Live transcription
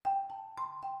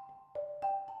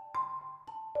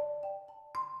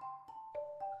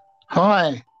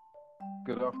Hi.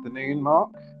 Good afternoon, Mark.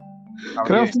 How are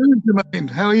Good you? afternoon, Jermaine.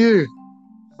 How are you?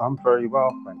 I'm very well,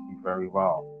 thank you. Very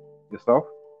well. Yourself?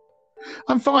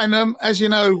 I'm fine. As you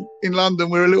know, in London,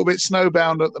 we're a little bit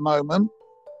snowbound at the moment,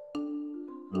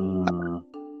 Mm,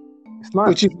 it's nice,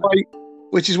 which is isn't it? why,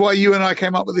 which is why you and I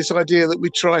came up with this idea that we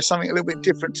try something a little bit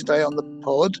different today on the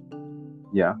pod.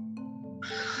 Yeah.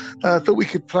 I thought we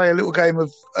could play a little game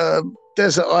of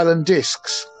Desert Island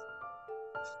Discs.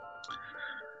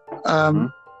 hmm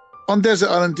On Desert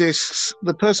Island Discs,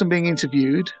 the person being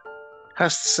interviewed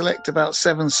has to select about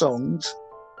 7 songs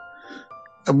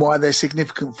and why they're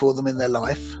significant for them in their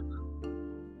life,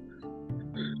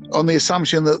 on the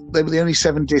assumption that they were the only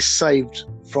 7 discs saved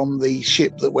from the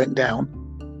ship that went down.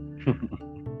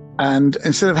 And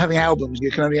instead of having albums,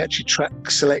 you can only actually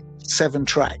select 7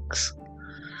 tracks.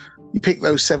 You pick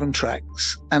those 7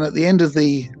 tracks, and at the end of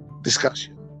the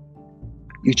discussion,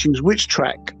 you choose which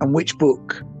track and which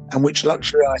book and which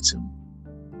luxury item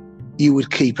you would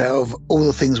keep out of all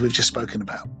the things we've just spoken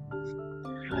about.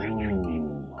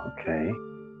 Ooh, okay.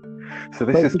 So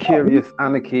this is Curious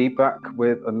Anarchy back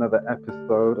with another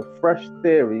episode, a fresh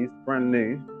series, brand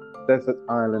new, Desert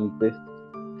Island Discs,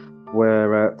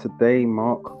 where today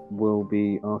Mark will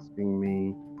be asking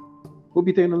me, we'll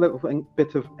be doing a little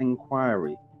bit of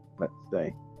enquiry, let's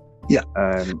say. Yeah.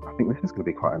 I think this is going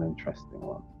to be quite an interesting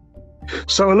one.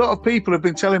 So a lot of people have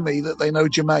been telling me that they know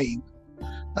Jermaine.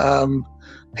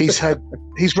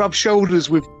 He's rubbed shoulders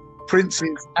with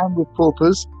princes and with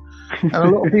paupers, and a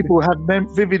lot of people have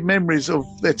vivid memories of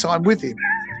their time with him.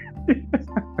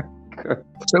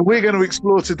 So we're going to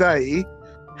explore today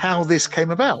how this came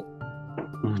about.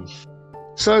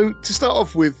 So to start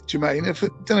off with, Jermaine, I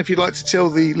don't know if you'd like to tell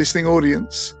the listening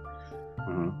audience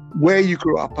where you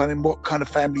grew up and in what kind of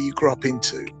family you grew up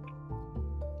into.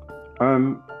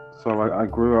 So I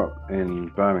grew up in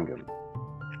Birmingham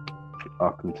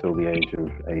up until the age of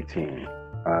 18,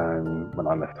 when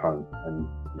I left home and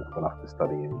went off to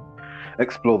study and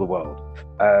explore the world.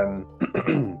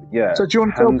 Yeah. So do you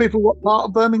want to tell people what part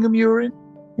of Birmingham you were in?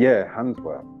 Yeah,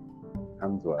 Handsworth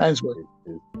Handsworth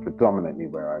is predominantly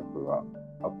where I grew up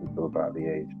until about the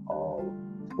age of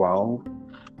 12,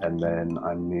 and then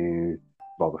I moved.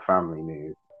 Well, the family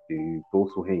moved to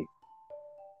Borsal Heath.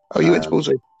 Oh, you went to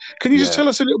Borsal Heath. Can you just tell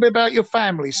us a little bit about your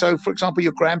family? So, for example,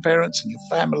 your grandparents and your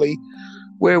family.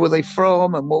 Where were they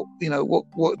from, and what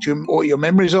are your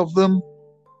memories of them?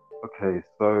 Okay,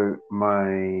 so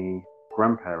my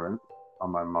grandparents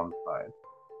on my mum's side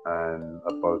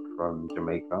are both from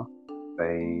Jamaica.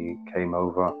 They came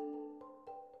over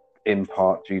in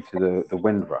part due to the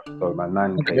wind rush. So my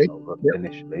nan came over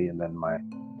initially, and then my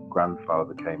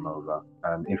grandfather came over.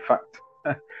 In fact,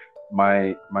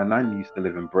 my nan used to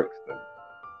live in Brixton,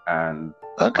 and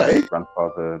my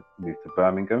grandfather moved to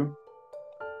Birmingham.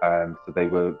 So they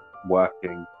were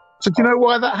working. So do you know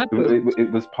why that happened?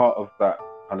 It was part of that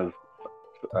kind of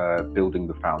building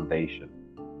the foundation,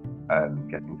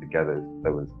 getting together.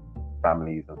 There was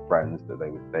families and friends that they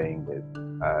were staying with,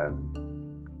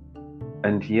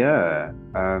 and yeah.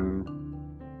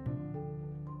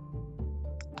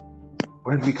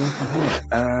 Where did we go from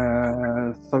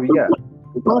here? So yeah.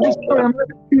 I'm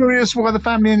curious why the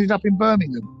family ended up in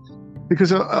Birmingham,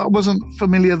 because I wasn't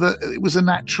familiar that it was a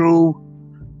natural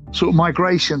sort of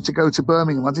migration to go to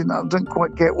Birmingham. I don't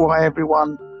quite get why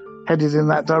everyone headed in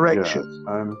that direction.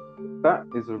 Yeah. That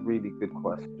is a really good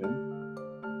question.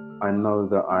 I know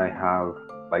that I have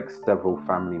several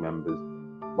family members,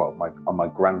 on my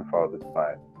grandfather's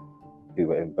side, who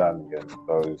were in Birmingham,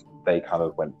 so they kind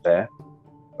of went there.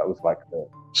 That was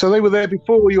So they were there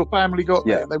before your family got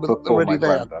there. They were before already my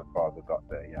there. grandfather got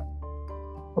there. Yeah.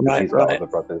 Right. Other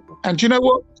brothers. And do you know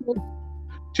what?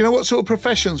 Do you know what sort of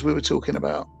professions we were talking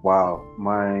about? Wow,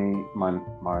 my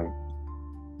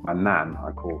nan,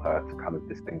 I call her to kind of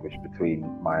distinguish between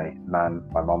my nan,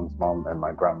 my mom's mom, and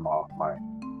my grandma, my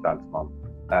dad's mom.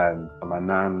 So my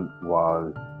nan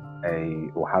was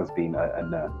has been a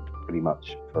nurse pretty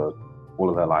much for all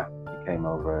of her life. She came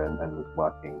over and was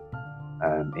working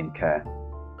in care.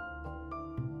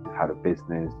 She had a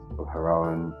business of her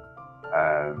own.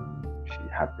 She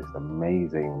had this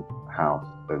amazing house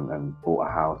and bought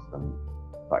a house, and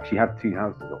she had 2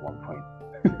 houses at one point.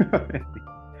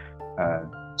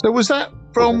 So was that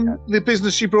from the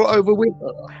business she brought over with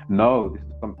her? No, this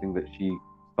is something that she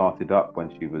started up when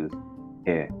she was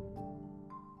here.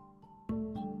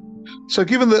 So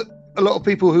given that a lot of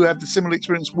people who had the similar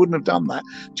experience wouldn't have done that,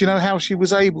 do you know how she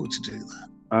was able to do that?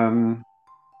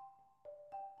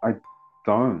 I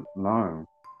don't know.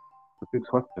 It's a good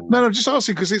question. No, I'm just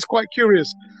asking because it's quite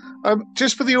curious.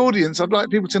 Just for the audience, I'd like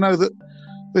people to know that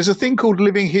There's a thing called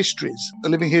Living Histories, the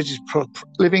Living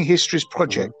Histories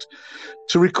Project,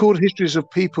 to record histories of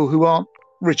people who aren't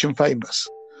rich and famous.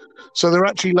 So there are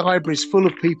actually libraries full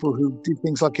of people who did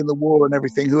things like in the war and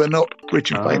everything who are not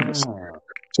rich and famous.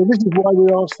 So this is why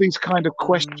we ask these kind of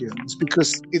questions,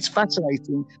 because it's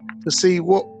fascinating to see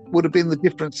what would have been the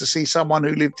difference to see someone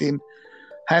who lived in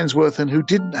Handsworth and who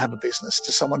didn't have a business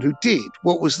to someone who did.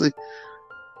 What was the,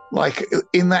 like,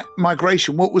 in that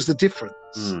migration, what was the difference?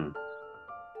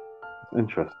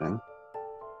 Interesting.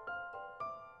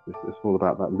 It's all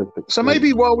about that lived experience. So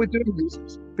maybe while we're doing this,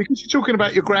 because you're talking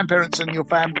about your grandparents and your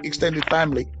extended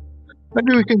family,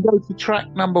 maybe we can go to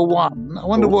track number 1. I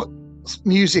wonder what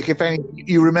music, if any,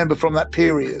 you remember from that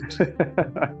period.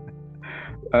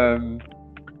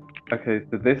 Okay,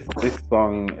 so this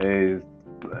song is,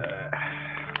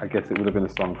 I guess it would have been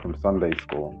a song from Sunday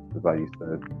school, as I used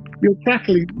to. You're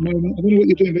crackling, moment. I don't know what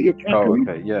you're doing, but you're crackling.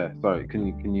 Oh, okay, yeah. Sorry, can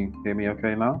you hear me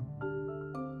okay now?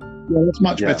 Yeah, that's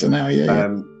much better now.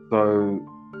 Yeah. So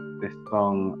this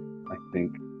song, I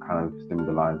think, kind of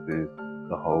symbolizes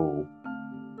the whole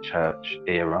church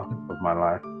era of my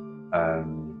life.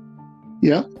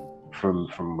 Yeah. From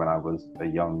when I was a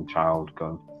young child,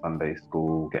 going to Sunday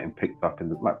school, getting picked up in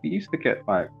the, like, we used to get,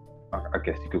 like, I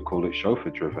guess you could call it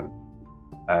chauffeur driven.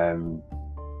 To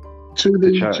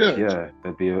the church. Yeah,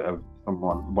 there'd be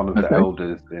one of the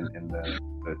elders in the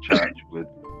church would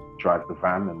drive the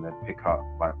van, and they'd pick up,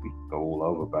 like, we could go all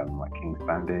over Birmingham, like King's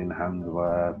Landing,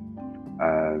 Handsworth,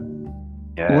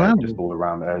 wow. just all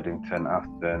around Erdington,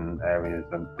 Aston areas,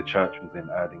 and the church was in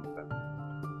Erdington.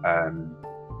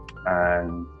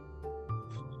 And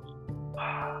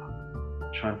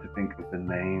I'm trying to think of the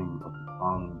name of the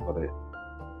song, but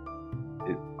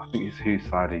I think it's Whose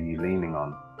Side Are You Leaning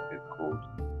On? It's called.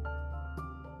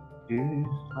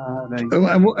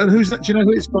 And who's that? Do you know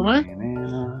who it's by?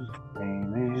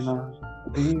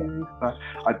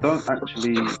 I don't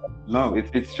actually know.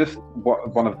 It's just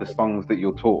one of the songs that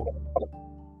you're taught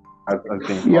as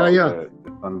being part of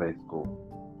the Sunday school,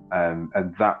 and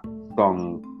that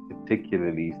song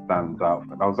particularly stands out.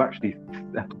 I was actually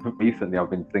recently, I've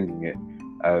been singing it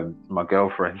to my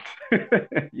girlfriend.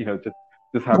 You know,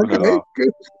 just having a laugh.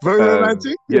 Good. Very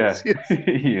romantic. Yes.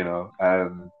 You know,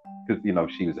 because you know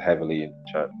she was heavily into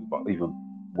church, but even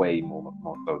way more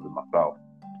so than myself.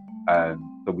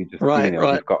 So we just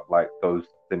we've got like those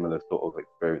similar sort of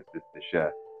experiences to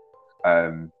share.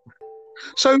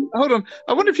 So hold on,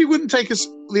 I wonder if you wouldn't take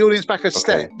the audience back a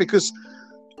step, because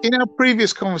in our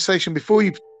previous conversation before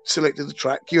you selected the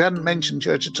track, you hadn't mentioned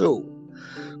church at all.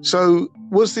 So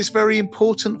was this very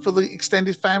important for the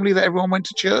extended family that everyone went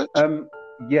to church?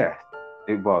 Yes,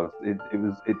 it was. It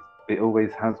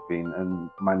always has been. And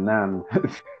my nan,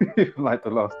 like the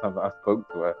last time that I spoke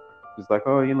to her, she was like,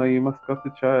 "Oh, you know, you must go to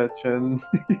church," and,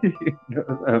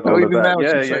 and all of that.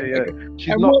 Yeah.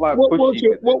 She's and not what was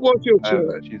your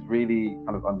church? She's really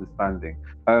kind of understanding.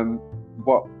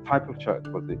 What type of church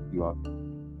was it you asked?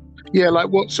 Yeah, like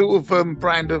what sort of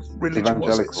brand of religion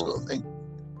was it, sort of thing?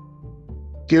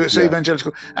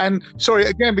 Evangelical. And sorry,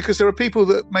 again, because there are people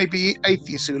that may be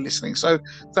atheists who are listening, so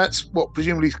that's what,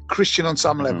 presumably Christian on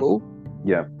some level.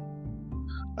 Yeah.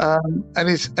 And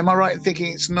am I right in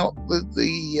thinking it's not the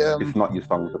it's not your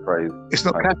songs of praise. It's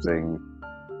not Catholic.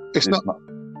 It's not,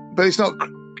 but it's not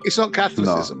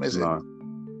Catholicism, is it? No.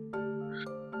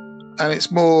 And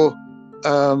it's more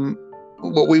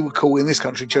what we would call in this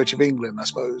country Church of England, I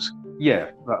suppose.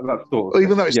 Yeah, that sort of.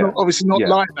 Even though it's not obviously not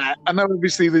like that. I know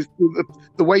obviously the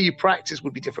way you practice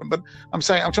would be different, but I'm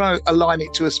saying I'm trying to align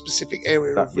it to a specific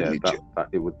area of religion. That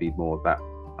it would be more that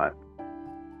type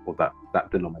or that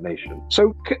denomination.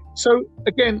 So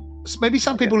again, maybe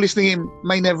some people listening in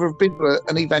may never have been to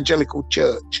an evangelical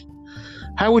church.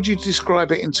 How would you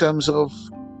describe it in terms of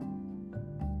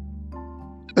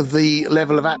the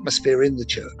level of atmosphere in the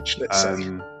church? Let's say.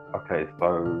 Okay,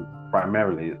 so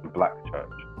primarily it's a black church.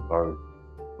 So,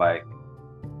 like,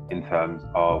 in terms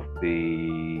of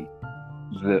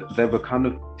there were kind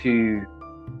of two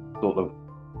sort of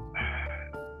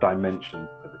dimensions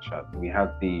to the church. We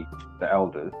had the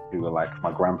elders who were like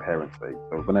my grandparents' age.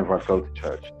 So whenever I go to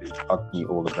church, I'd meet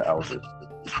all of the elders.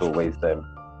 It's always them.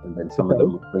 And then some of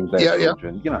them would bring their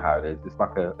children. You know how it is. It's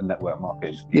like a network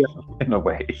marketing in a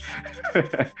way.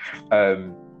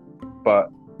 But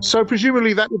so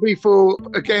presumably that would be for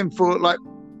like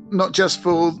not just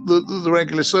for the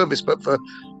regular service, but for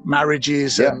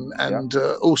marriages and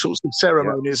all sorts of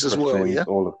ceremonies as well. Yeah,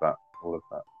 all of that,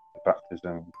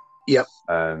 baptism. Yep.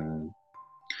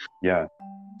 Yeah.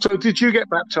 So did you get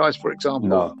baptized, for example?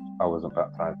 No, I wasn't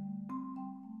baptized.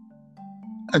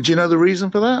 And do you know the reason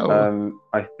for that? Or?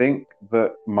 I think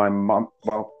that my mum,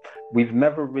 well, we've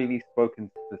never really spoken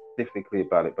specifically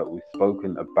about it, but we've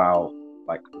spoken about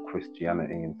like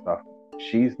Christianity and stuff.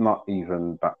 She's not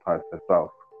even baptized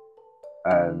herself.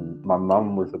 My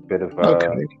mum was a bit of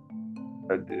Okay.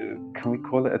 can we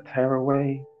call it a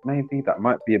tearaway? Maybe that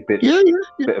might be a bit of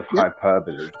Yeah.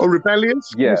 hyperbole. Or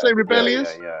rebellious? Can we say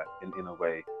rebellious? Yeah. In a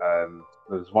way,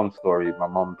 there was one story my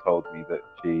mum told me that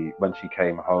when she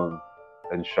came home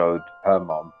and showed her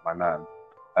mom, my nan,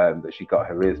 that she got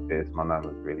her ears pierced. My nan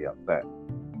was really upset.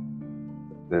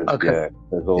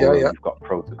 There's all you've got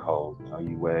protocols. You know,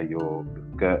 you wear your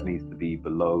skirt needs to be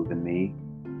below the knee,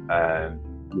 and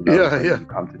when you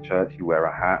come to church, you wear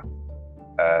a hat.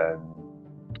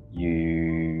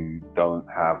 You don't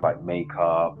have like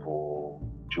makeup or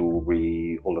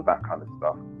jewelry, all of that kind of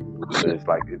stuff. It's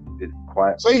like it's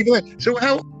quite. So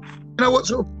how? You know what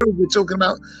sort of food we're talking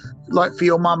about? Like for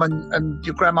your mum and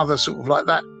your grandmother, sort of like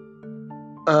that.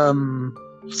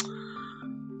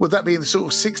 Would that be in the sort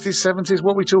of 60s, 70s?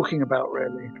 What are we talking about,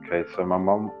 really? Okay, so my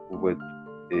mum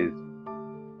is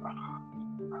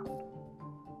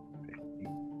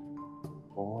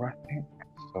 54, I think.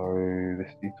 So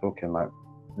this you're talking like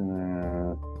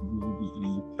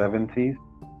 70s.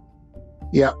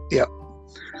 Yeah.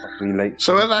 Late.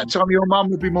 So at that time, your mum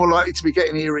would be more likely to be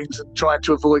getting earrings and trying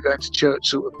to avoid going to church,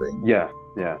 sort of thing. Yeah.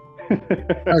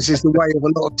 As is the way of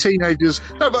a lot of teenagers.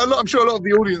 No, but I'm sure a lot of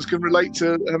the audience can relate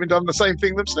to having done the same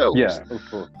thing themselves. Yeah, of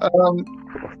course.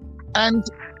 And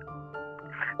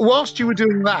whilst you were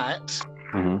doing that,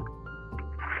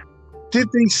 did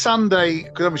the Sunday,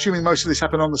 because I'm assuming most of this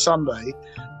happened on the Sunday,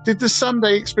 did the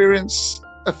Sunday experience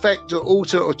affect or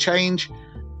alter or change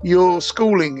your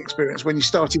schooling experience when you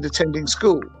started attending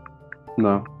school?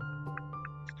 No.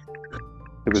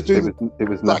 It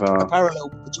was like never a parallel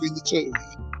between the two.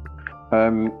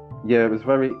 Yeah, it was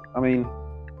very. I mean,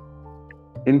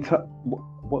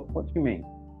 what do you mean?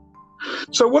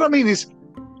 So what I mean is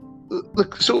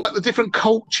the different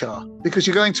culture, because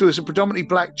you're going to a predominantly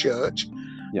black church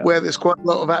where there's quite a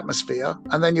lot of atmosphere,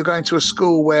 and then you're going to a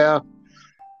school where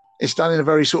it's done in a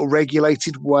very sort of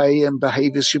regulated way, and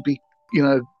behaviours should be,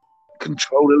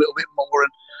 controlled a little bit more.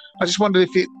 And I just wondered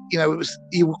if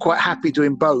you were quite happy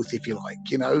doing both, if you like,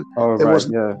 Oh, there right,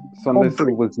 yeah. Sunday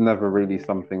school was never really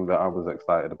something that I was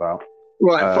excited about.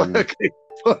 Right, fine.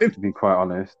 To be quite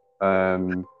honest.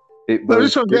 It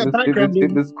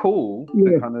was cool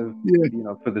to kind of,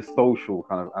 for the social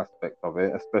kind of aspect of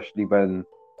it, especially when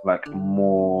like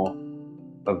more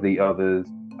of the others,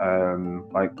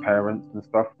 like parents and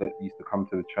stuff that used to come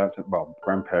to the church, well,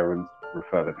 grandparents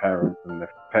refer to parents, and the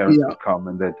parents would come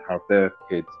and they'd have their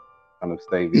kids kind of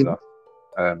stay with us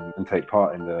and take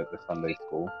part in the Sunday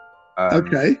school.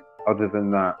 Other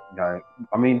than that,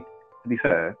 I mean, to be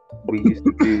fair, we used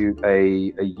to do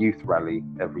a youth rally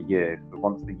every year. So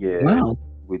once a year,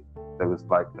 there was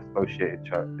like associated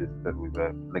churches that we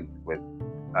were linked with.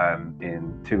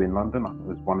 Two in London, I think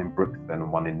there was one in Brixton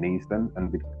and one in Neasden,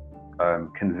 and we'd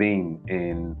convene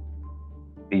in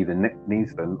either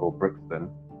Neasden or Brixton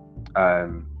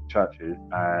churches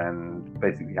and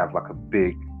basically have like a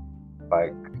big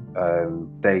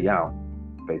day out,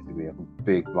 basically a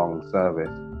big long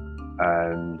service.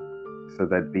 So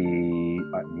there'd be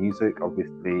like music,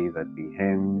 obviously, there'd be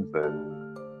hymns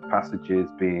and passages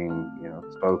being,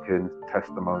 spoken,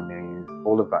 testimonies,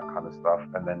 all of that kind of stuff.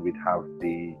 And then we'd have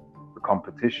the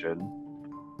competition,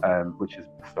 which is,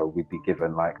 so we'd be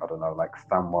given like, I don't know, like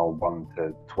Samuel 1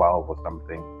 to 12 or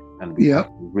something. And we'd have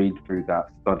to read through that,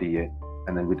 study it,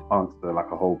 and then we'd answer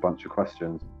like a whole bunch of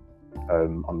questions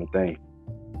on the day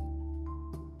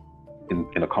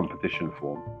in a competition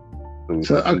form.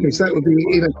 So that would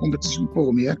be in a competition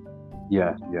form, yeah?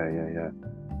 Yeah.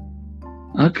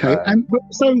 Okay, and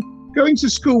so going to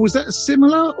school, was that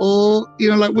similar, or,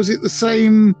 was it the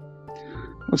same?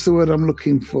 What's the word I'm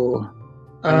looking for?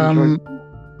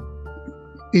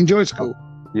 Enjoyed school?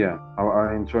 Yeah,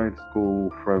 I enjoyed school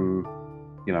from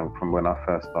when I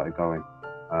first started going.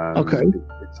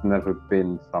 It's never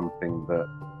been something that,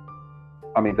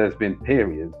 I mean, there's been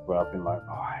periods where I've been like,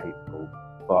 I hate school,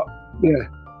 but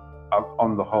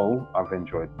on the whole, I've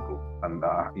enjoyed school, and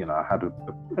I had a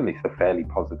fairly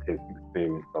positive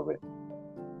experience of it.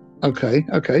 Okay,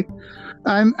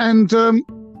 and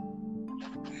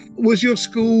was your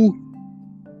school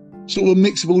sort of a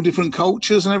mix of all different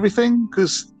cultures and everything?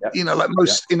 Because like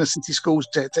most inner city schools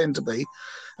tend to be,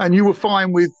 and you were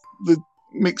fine with the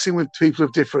mixing with people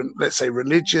of different, let's say,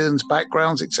 religions,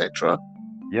 backgrounds, etc.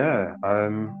 Yeah,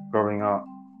 growing up,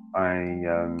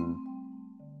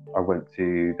 I went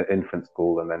to the infant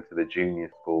school and then to the junior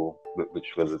school,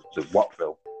 which was the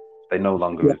Wattville. they no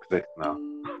longer exist now.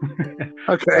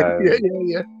 Okay.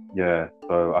 Yeah,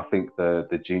 so I think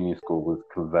the junior school was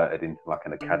converted into like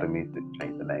an academy, so it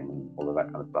changed the name and all of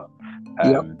that kind of stuff.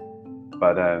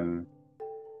 But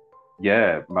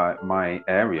yeah, my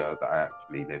area that I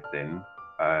actually lived in,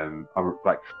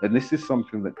 and this is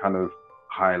something that kind of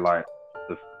highlights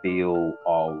the feel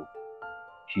of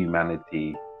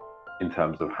humanity in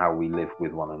terms of how we live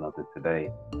with one another today.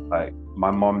 Like,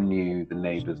 my mom knew the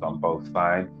neighbors on both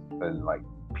sides, and like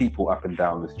people up and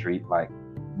down the street, like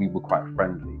we were quite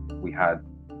friendly. We had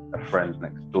a friend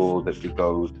next door that we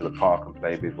go to the park and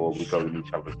play with, or we go in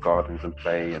each other's gardens and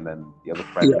play, and then the other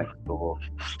friend next door.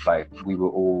 Like, we were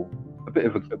all a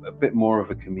bit more of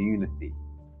a community.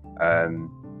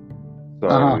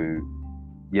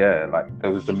 Yeah, like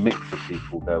there was a mix of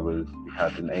people. We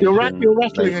had an Asian. You're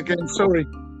rattling again. Sorry,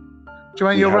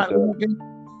 Jermaine, you're rattling again.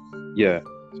 Yeah.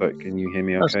 So can you hear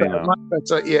me okay now? Much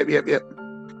better. Yep.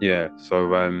 Yeah. So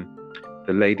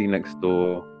the lady next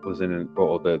door was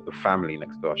or the family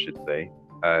next door, I should say,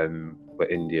 were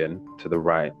Indian to the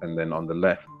right, and then on the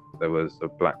left there was a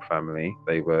black family.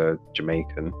 They were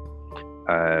Jamaican,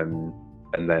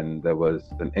 and then there was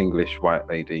an English white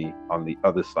lady on the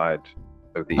other side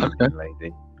of the Indian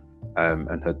lady,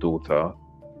 and her daughter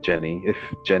Jenny. If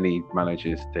Jenny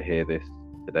manages to hear this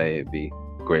today, it'd be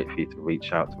great for you to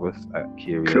reach out to us at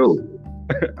Curious. Cool.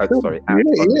 Sorry,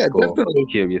 definitely.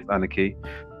 Curious Anarchy.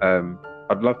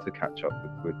 I'd love to catch up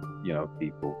with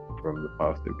people from the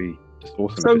past. It'd be just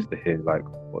awesome just to hear like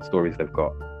what stories they've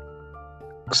got.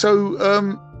 So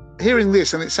hearing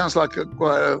this, and it sounds like a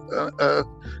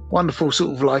wonderful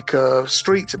sort of like a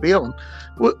street to be on.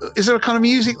 Is there a kind of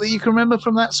music that you can remember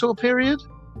from that sort of period?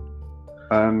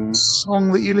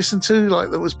 Song that you listened to,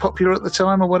 like that was popular at the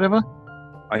time or whatever?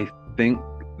 I think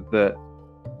that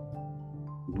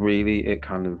really it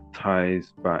kind of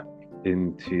ties back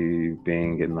into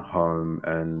being in the home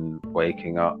and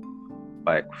waking up.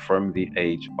 Like from the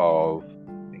age of,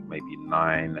 I think maybe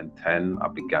 9 and 10, I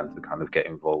began to kind of get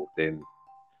involved in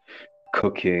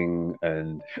cooking,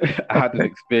 and I had an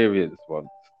experience once.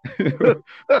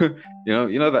 you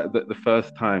know that the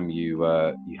first time you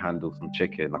handle some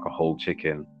chicken, like a whole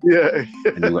chicken, and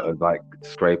you gotta like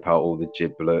scrape out all the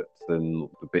giblets and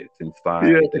the bits inside,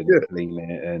 and clean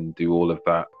it and do all of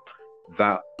that.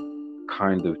 That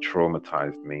kind of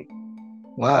traumatized me.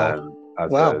 Wow.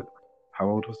 How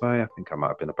old was I? I think I might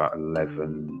have been about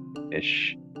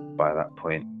 11-ish by that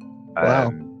point.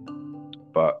 Wow.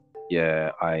 But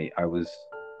yeah, I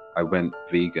went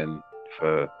vegan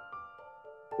for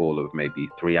all of maybe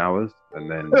 3 hours, and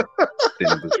then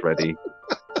dinner was ready,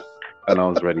 and I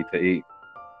was ready to eat.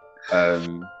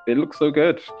 It looked so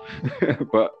good,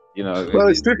 but well,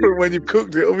 it's different when you've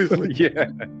cooked it, obviously. Yeah.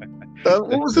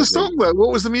 What was the song though? What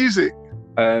was the music?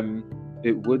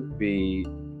 It would be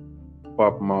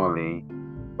Bob Marley,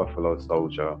 Buffalo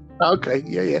Soldier. Okay,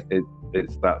 yeah.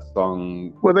 It's that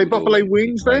song. Were they Buffalo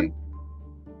Wings then?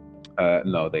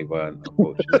 No, they weren't,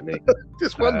 unfortunately.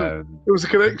 Just wondered. There was a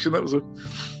connection. That was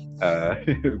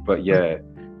but yeah,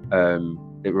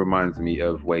 it reminds me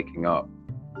of waking up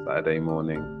Saturday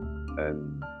morning,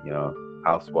 and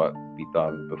housework to be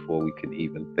done before we can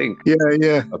even think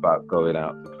about going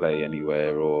out to play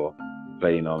anywhere or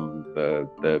playing on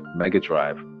the Mega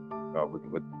Drive.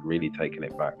 We're really taking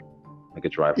it back. Mega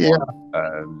Drive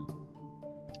 1.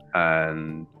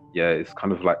 And yeah, it's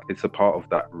kind of like it's a part of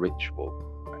that ritual,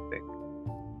 I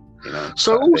think.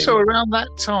 So also around that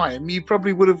time, you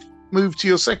probably would have moved to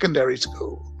your secondary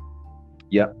school.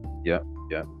 Yeah.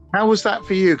 How was that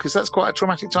for you? Because that's quite a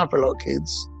traumatic time for a lot of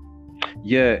kids.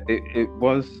 Yeah, it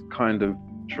was kind of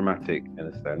traumatic in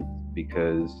a sense,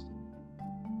 because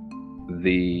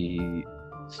the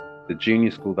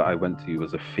junior school that I went to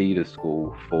was a feeder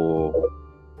school for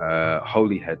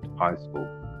Holyhead High School.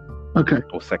 Okay.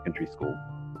 Or secondary school.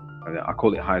 And I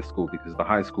call it high school because the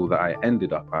high school that I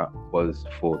ended up at was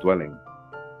Four Dwellings.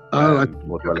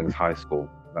 Four Dwellings High School.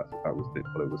 That was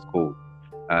what it was called.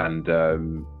 And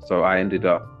so I ended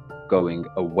up going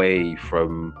away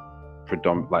from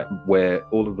where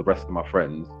all of the rest of my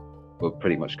friends were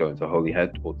pretty much going to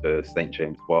Holyhead or to St.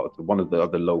 James Park, to one of the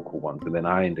other local ones. And then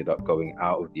I ended up going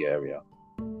out of the area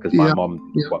because my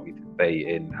mom didn't want me to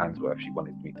stay in Handsworth. She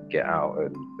wanted me to get out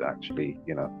and actually,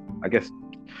 I guess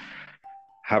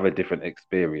have a different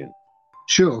experience.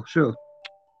 Sure. So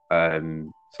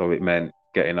it meant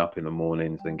getting up in the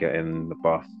mornings and getting the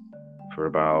bus for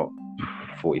about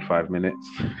 45 minutes.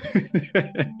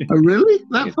 Oh, really?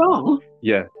 That far?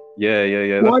 Yeah.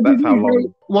 Why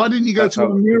didn't you go to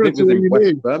one nearer to where you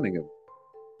lived? Birmingham.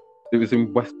 It was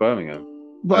in West Birmingham.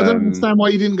 But I don't understand why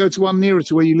you didn't go to one nearer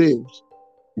to where you lived.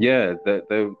 Yeah,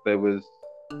 there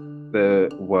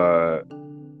were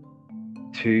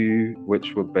two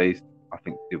which were based. I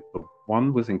think the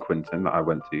one was in Quinton that I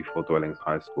went to for Dwellings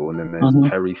High School, and then there's Uh-huh.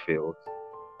 Perryfield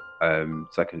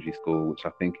Secondary School, which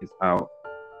I think is out.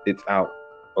 It's out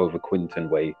over Quinton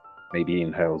way, maybe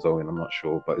in Hales Owen, I'm not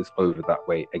sure, but it's over that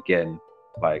way again.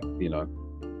 Like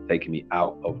taking me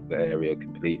out of the area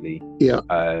completely. Yeah.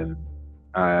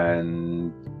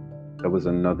 And there was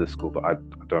another school, but I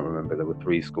don't remember. There were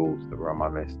three schools that were on my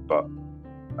list, but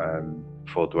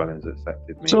four dwellings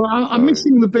accepted me. So I'm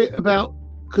missing the bit about,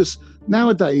 because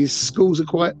nowadays schools are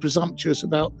quite presumptuous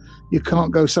about you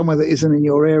can't go somewhere that isn't in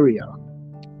your area.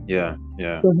 Yeah.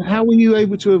 So how were you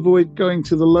able to avoid going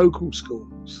to the local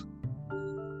schools?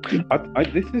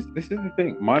 This is the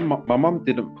thing. My mum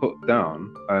didn't put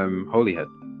down Holyhead.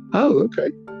 Oh, okay.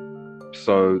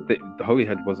 So the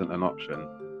Holyhead wasn't an option.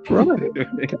 Right.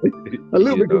 Okay. A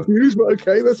little bit confused, but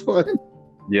okay, that's fine.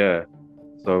 Yeah.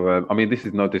 So I mean, this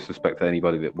is no disrespect to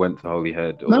anybody that went to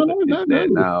Holyhead or No. there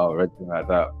now or anything like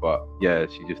that. But yeah,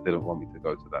 she just didn't want me to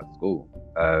go to that school.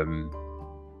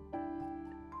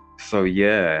 So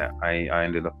yeah, I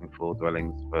ended up in four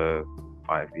dwellings for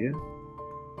 5 years,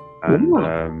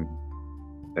 and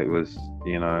it was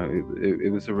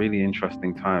it was a really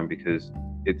interesting time because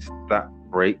it's that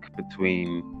break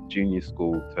between junior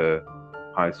school to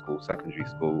high school, secondary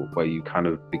school, where you kind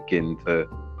of begin to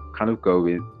kind of go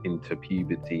into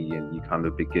puberty and you kind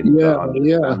of begin to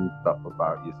understand stuff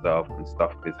about yourself and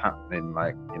stuff is happening.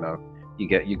 Like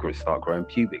you start growing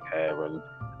pubic hair and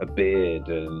a beard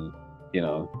and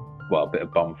a bit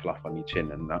of bum fluff on your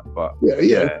chin and that. But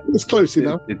yeah, it's close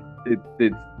enough. It's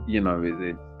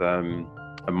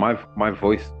and my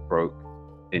voice broke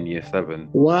in year 7.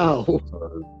 Wow.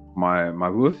 So my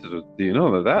voice was, do you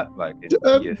know that? Like, did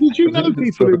you know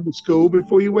people in the school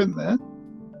before you went there?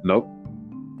 Nope.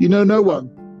 You know no one?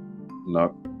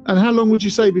 No. And how long would you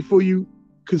say before you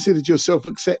considered yourself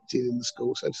accepted in the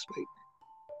school, so to speak?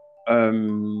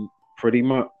 Pretty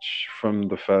much from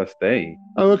the first day.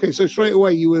 Oh, okay. So straight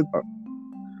away you were.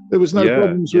 There was no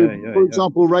problems with, for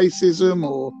example, racism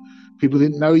or people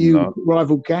didn't know you,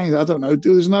 rival gangs. I don't know.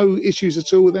 There's no issues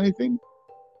at all with anything?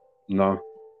 No,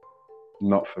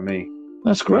 not for me.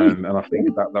 That's great. And I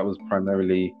think that was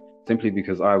primarily simply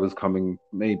because I was coming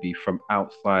maybe from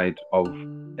outside of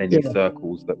any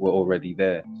circles that were already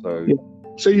there. So,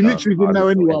 so you literally didn't know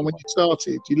anyone when you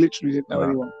started. You literally didn't know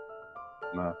anyone.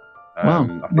 No. Wow,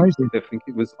 I think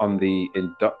it was on the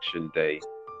induction day.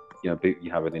 You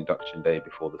have an induction day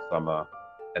before the summer,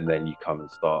 and then you come and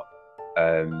start.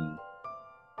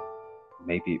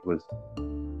 Maybe it was,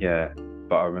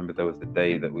 but I remember there was a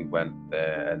day that we went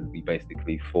there and we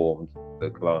basically formed the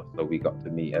class. So we got to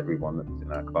meet everyone that was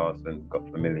in our class and got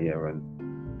familiar and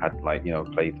had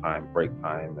playtime, break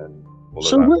time, and all of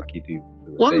that like you do.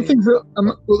 One of the things that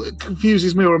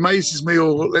confuses me or amazes me,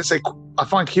 or let's say I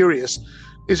find curious,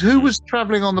 is who was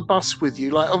travelling on the bus with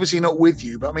you? Like, obviously not with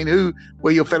you, but I mean, who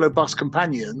were your fellow bus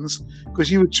companions?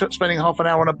 Because you were spending half an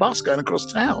hour on a bus going across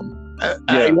town at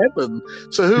 11.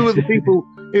 So who were the people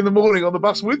in the morning on the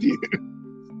bus with you?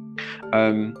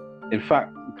 In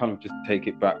fact, kind of just take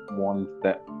it back one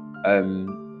step.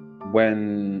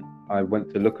 When I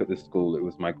went to look at the school, it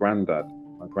was my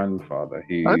grandfather,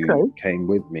 who came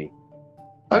with me.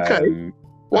 Okay.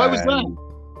 Why was that?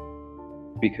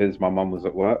 Because my mum was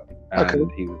at work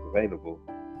and he was available.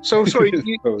 So sorry,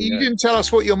 you didn't tell us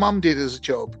what your mum did as a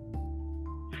job.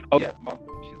 Oh yeah, mum.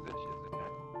 She's a carer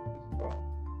as well.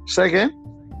 Say again?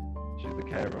 She's a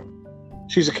carer.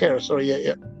 She's a carer. Sorry,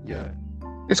 yeah.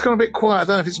 It's gone a bit quiet. I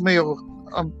don't know if it's me or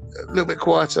I'm a little bit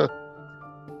quieter.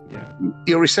 Yeah.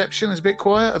 Your reception is a bit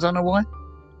quiet. I don't know why.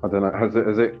 I don't know.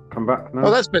 Has it come back now?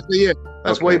 Oh, that's better. Yeah,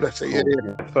 that's way better. Cool.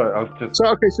 Yeah. Sorry, I was just.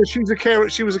 So so she's a carer.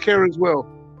 She was a carer as well.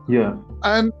 Yeah.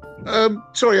 And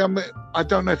sorry, I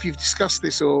don't know if you've discussed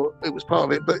this or it was part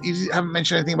of it, but you haven't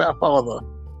mentioned anything about a father.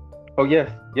 Oh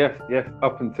yes.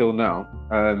 Up until now,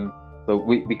 so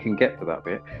we can get to that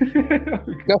bit.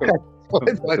 Okay.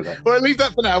 Well, leave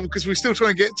that for now because we're still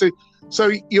trying to get to.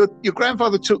 So your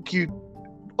grandfather took you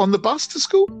on the bus to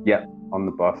school? Yeah, on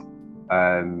the bus.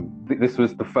 This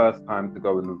was the first time to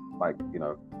go in,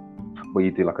 where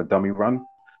you do like a dummy run.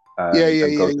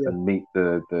 And meet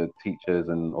the teachers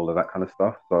and all of that kind of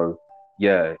stuff. So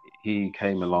yeah, he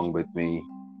came along with me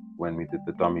when we did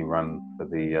the dummy run for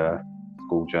the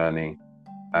school journey,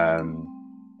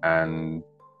 and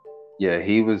yeah,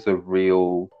 he was a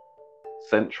real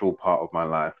central part of my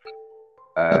life.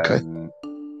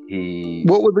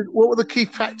 What were the key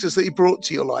factors that he brought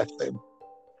to your life then?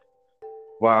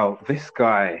 Wow, this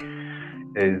guy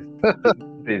is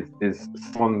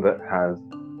someone that has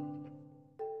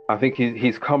I think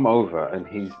he's come over, and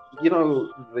he's, you know,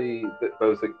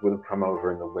 those that would have come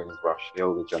over in the Windrush, the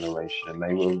older generation.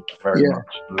 They were very Yeah,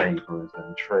 much labourers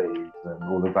and trades and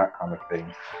all of that kind of thing.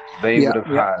 They yeah, would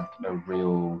have yeah. had a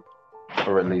real,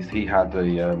 or at least he had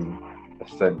a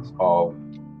sense of.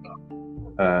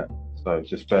 So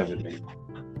just bear with me.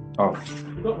 Oh,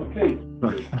 you got my key.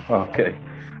 Okay.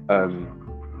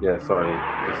 Yeah, sorry,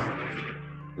 just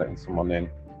letting someone in.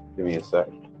 Give me a sec.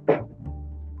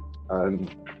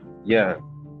 Yeah,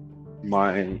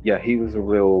 he was a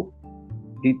real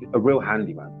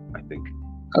handyman, I think.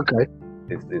 Okay.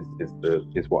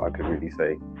 Is what I could really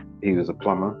say. He was a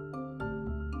plumber.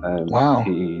 Wow.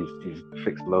 He's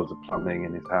fixed loads of plumbing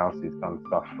in his house. He's done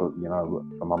stuff for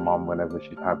my mum whenever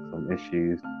she's had some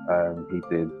issues. He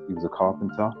was a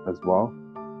carpenter as well.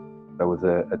 There was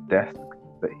a desk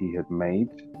that he had made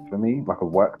for me, like a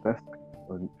work desk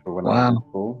for when I was in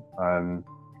school.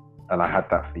 And I had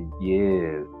that for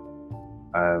years.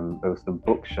 There were some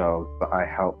bookshelves that I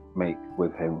helped make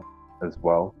with him as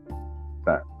well.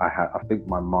 That I had. I think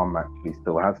my mum actually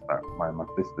still has that. My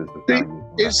sisters have done.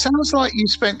 It sounds like you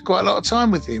spent quite a lot of time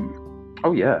with him.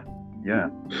 Oh yeah.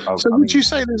 Would you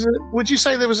say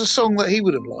there was a song that he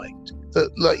would have liked that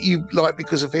like you liked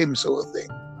because of him, sort of thing?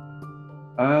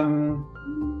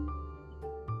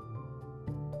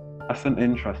 That's an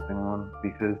interesting one,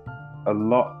 because a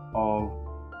lot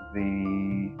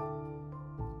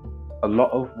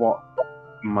of what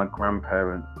my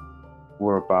grandparents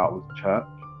were about was church.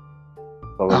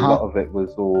 So a lot of it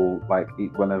was all like,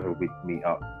 whenever we'd meet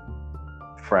up,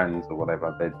 friends or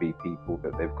whatever, there'd be people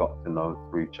that they've got to know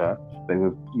through church. They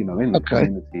were, in the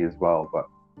community as well, but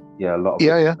yeah, a lot of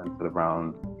it centered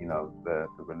around, the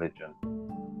religion.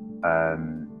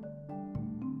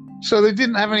 So they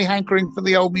didn't have any hankering for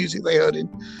the old music they heard in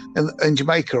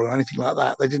Jamaica or anything like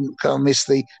that. They didn't kind of miss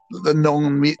the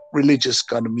non-religious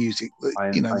kind of music that I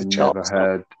the never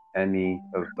heard any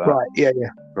of that. Right? Yeah.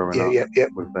 Growing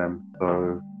up with them,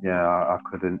 so yeah, I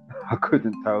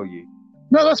couldn't tell you.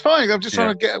 No, that's fine. I'm just trying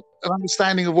to get an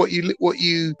understanding of what you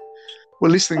were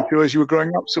listening to as you were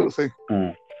growing up, sort of thing.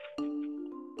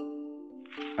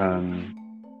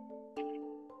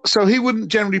 So he wouldn't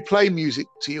generally play music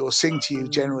to you or sing to you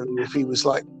generally if he was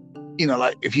like,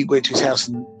 like if you went to his house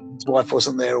and his wife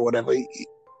wasn't there or whatever.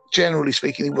 Generally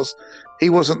speaking, he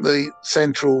wasn't the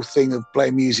central thing of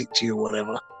playing music to you or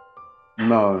whatever.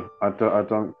 No, I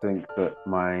don't think that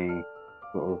my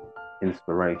sort of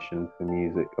inspiration for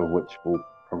music, of which we'll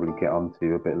probably get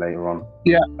onto a bit later on,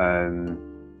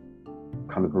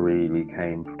 kind of really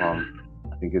came from.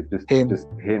 I think it's just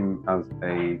him as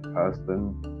a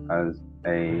person, as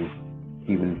a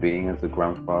human being, as a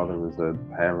grandfather, as a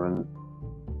parent,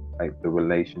 like the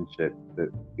relationship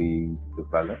that we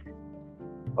developed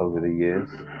over the years,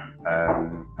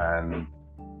 and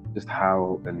just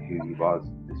how and who he was.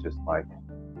 It's just like,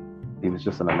 he was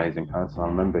just an amazing person. I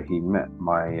remember he met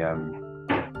my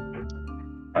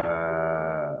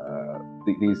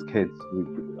these kids.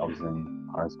 I was in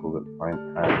high school at the point,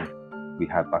 and we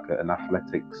had like an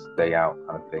athletics day out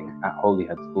kind of thing at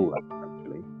Holyhead School,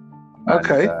 actually.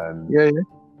 Okay.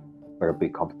 Like a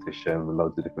big competition with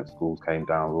loads of different schools came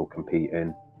down, we were all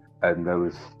competing, and I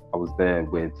was there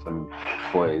with some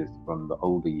boys from the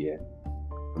older year,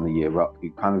 from the year up, who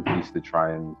kind of used to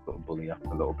try and sort of bully us a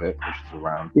little bit, push us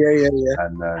around.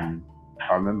 And then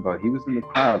I remember he was in the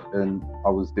crowd, and I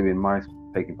was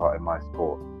taking part in my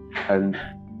sport, and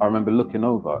I remember looking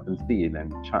over and seeing them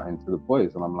chatting to the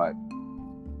boys, and I'm like,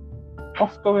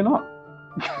 what's going on?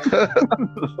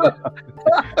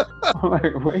 I'm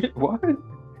like, wait, what?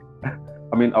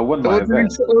 I mean, I won my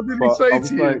event. What did he say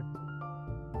to you? Like,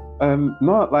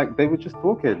 no, like they were just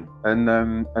talking, and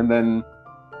then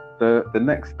the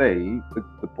next day,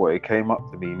 the boy came up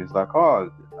to me and he's like,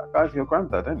 "Oh, that guy's your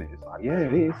granddad, isn't it?" It's like, "Yeah,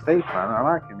 he's safe, man. I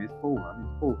like him. He's cool, man.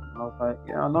 He's cool." And I was like,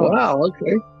 "Yeah, I know." Wow,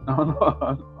 okay.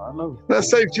 I know. That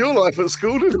saved your life at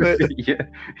school, didn't it?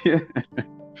 yeah.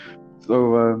 So,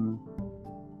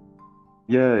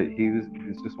 he was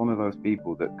just one of those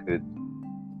people that could.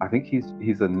 I think he's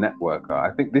a networker.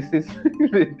 I think this is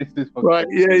what right.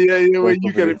 Yeah. Where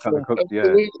you get it from?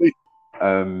 Absolutely.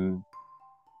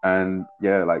 And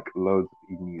like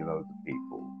he knew loads of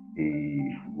people.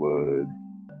 He would,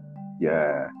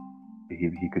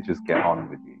 he could just get on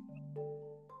with you.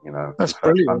 That's the first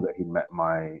brilliant. time that he met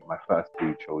my first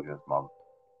two children's mum.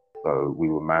 So we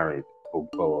were married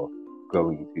or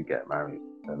going to get married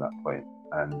at that point.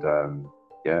 And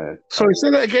Sorry, say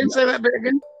that again. Say that bit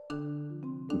again.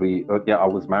 I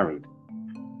was married.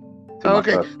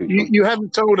 Okay, you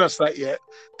haven't told us that yet.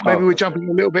 Maybe we're jumping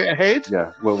a little bit ahead.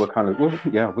 Yeah, well, we're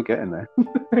getting there.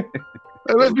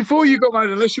 before you got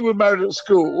married, unless you were married at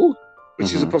school,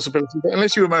 which is a Mhm. possibility, but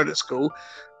unless you were married at school,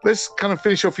 let's kind of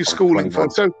finish off your I was schooling 21.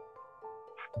 first.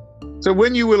 So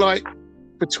when you were like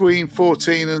between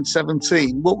 14 and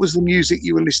 17, what was the music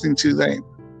you were listening to then?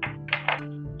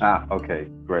 Okay,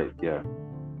 great. Yeah,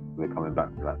 we're coming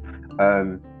back to that.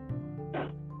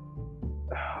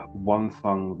 One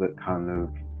song that kind of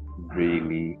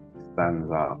really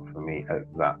stands out for me at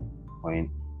that point,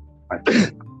 I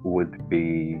think, would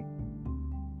be,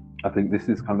 I think this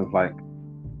is kind of like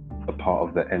a part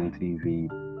of the MTV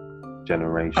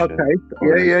generation. Okay.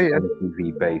 Or Yeah.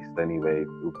 MTV based anyway,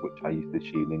 which I used to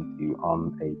tune into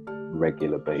on a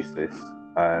regular basis.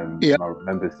 Yeah. And I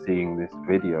remember seeing this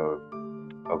video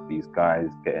of these guys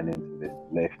getting into this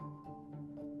lift,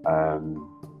 and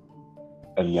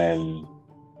then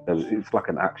it's like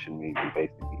an action movie.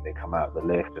 Basically, they come out of the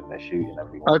lift and they're shooting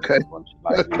everyone. Okay.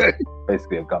 Okay.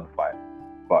 Basically a gunfight,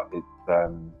 but it's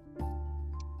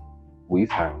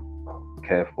Wu-Tang,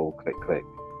 Careful, Click Click.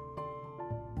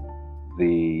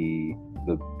 The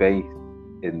bass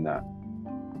in that,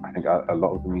 I think a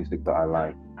lot of the music that I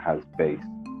like has bass.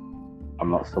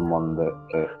 I'm not someone that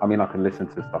I mean, I can listen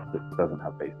to stuff that doesn't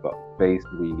have bass, but bass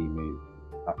really moves.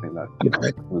 I think that's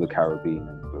Okay. with the Caribbean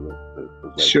and the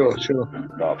Sure. all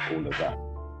of that.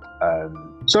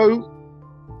 So,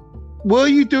 were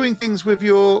you doing things with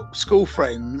your school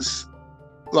friends,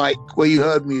 like where you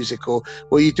heard music, or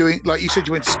were you doing, like you said,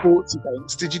 you went to sports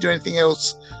events? Did you do anything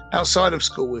else outside of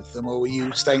school with them, or were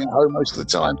you staying at home most of the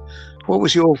time? What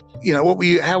was your,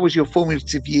 how was your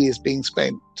formative years being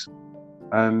spent?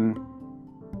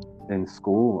 In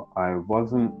school, I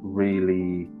wasn't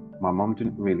really. My mom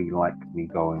didn't really like me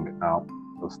going out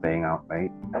or staying out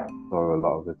late. So a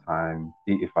lot of the time,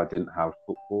 if I didn't have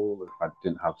football, if I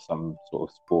didn't have some sort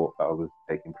of sport that I was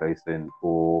taking place in,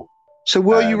 or So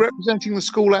were you representing the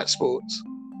school at sports?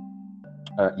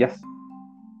 yes,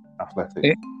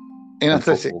 athletics. In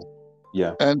athletics, football.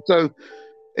 Yeah. And so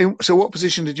what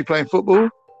position did you play in football?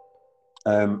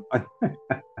 I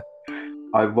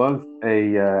was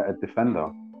a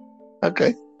defender.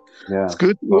 Okay. Yeah, it's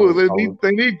good. So they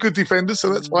need good defenders,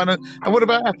 so that's fine. And what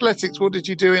about athletics? What did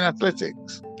you do in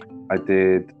athletics? I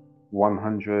did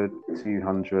 100,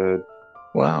 200.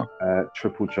 Wow.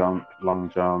 Triple jump,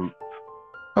 long jump.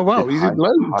 Oh wow, you did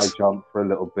loads. High jump for a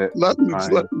little bit. Loads.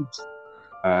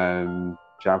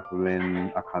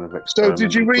 Javelin. I kind of experimented. So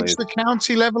did you reach the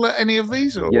county level at any of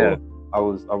these? Or? Yeah, I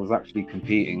was actually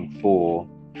competing for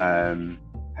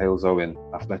Hales Owen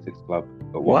Athletics Club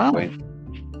at one point.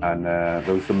 And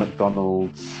there was the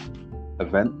McDonald's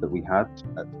event that we had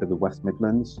for the West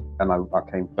Midlands, and I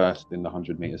came first in the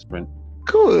 100-meter sprint.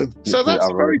 Good. So that's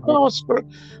very fast.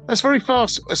 That's very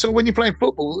fast. So when you're playing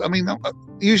football, I mean,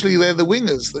 usually they're the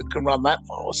wingers that can run that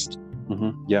fast. Mm-hmm.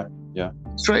 Yeah.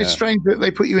 It's strange that they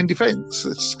put you in defence.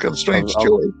 It's kind of strange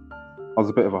choice. I was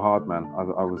a bit of a hard man.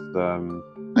 I was.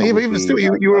 But even still,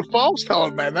 you were a fast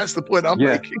hard man. That's the point I'm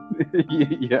making.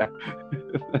 Yeah,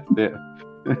 that's it.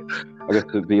 I guess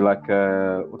it'd be like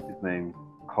what's his name,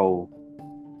 Cole,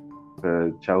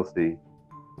 for Chelsea.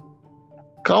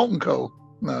 Carlton Cole.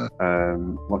 No.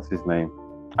 What's his name?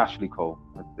 Ashley Cole.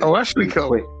 Oh, Ashley Cole.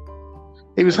 Quick.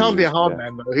 He was hardly a hard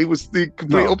man, though. He was the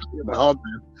complete opposite of a hard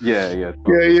man. Yeah.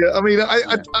 I mean,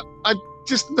 I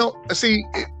just not see.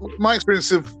 My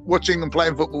experience of watching and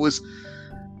playing football was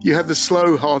you had the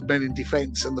slow hard men in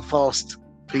defence and the fast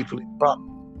people in front.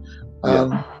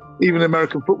 Even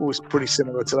American football was pretty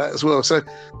similar to that as well. So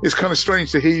it's kind of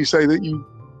strange to hear you say that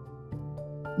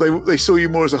they saw you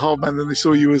more as a hard man than they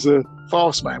saw you as a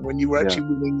fast man when you were actually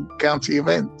winning county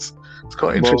events. It's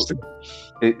quite interesting. Well,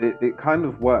 it kind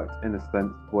of worked in a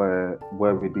sense where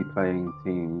we'd be playing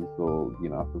teams or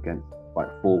up against like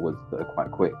forwards that are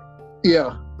quite quick.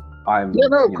 Yeah.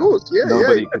 Of course.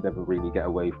 Nobody could ever really get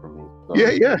away from me. So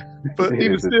But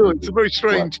even still, it's a very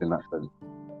strange. In that sense.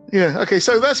 Yeah. Okay.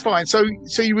 So that's fine. So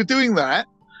you were doing that.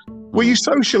 Were you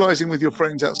socialising with your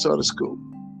friends outside of school?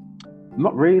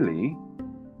 Not really.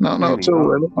 Not at all.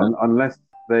 Really. Unless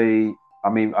they. I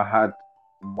mean, I had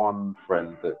one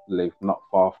friend that lived not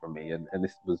far from me, and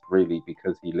this was really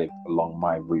because he lived along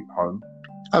my route home.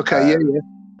 Okay.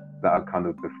 That I kind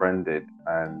of befriended,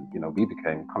 and we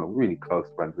became kind of really close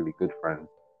friends, really good friends.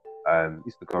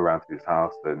 Used to go around to his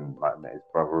house and met his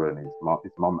brother and his mom.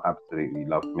 His mom absolutely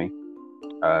loved me.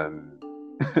 And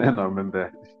I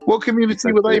remember. What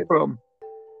community were they from?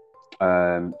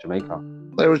 Jamaica.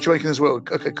 They were Jamaican as well.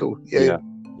 Okay, cool. Yeah.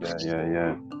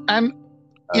 And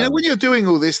when you're doing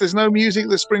all this, there's no music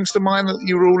that springs to mind that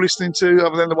you were all listening to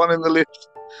other than the one in the lift.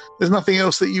 There's nothing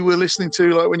else that you were listening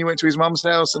to, like when you went to his mum's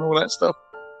house and all that stuff.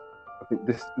 I think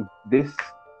this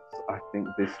I think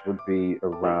this would be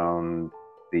around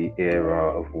the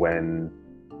era of when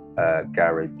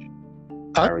garage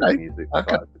Okay. music Okay.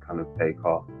 started to kind of take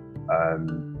off.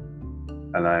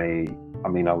 And I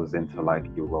mean, I was into like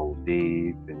your Roll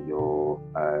Deep and your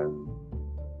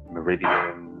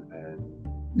Meridian, and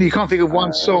You can't think of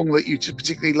one song that you just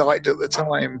particularly liked at the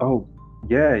time. oh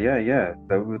yeah.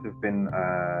 There would have been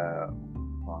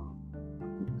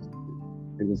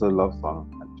it was a love song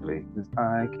actually. It's,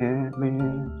 I can't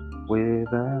live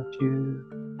without you.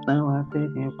 Now I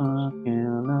think if I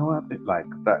can, now I think, like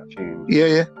that tune.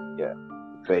 Yeah. The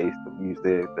bass, the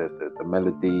music, the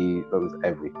melody, it was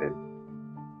everything.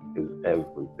 It was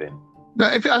everything. Now,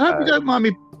 I hope you don't mind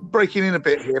me breaking in a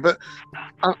bit here, but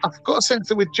I've got a sense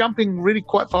that we're jumping really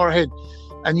quite far ahead.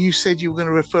 And you said you were going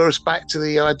to refer us back to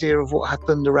the idea of what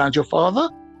happened around your father.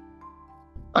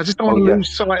 I just don't want to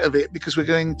lose sight of it because we're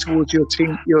going towards your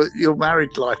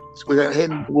married life. We're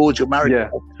heading towards your married life.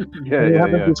 We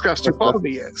haven't discussed your father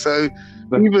yet. So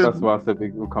that's why I said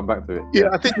we'll come back to it. Yeah,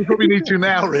 I think we probably need to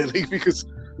now, really, because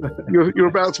you're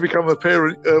about to become a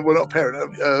parent. Well, not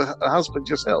parent, a husband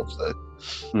yourself. So.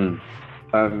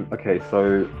 Okay,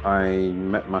 so I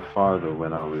met my father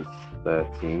when I was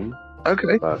 13.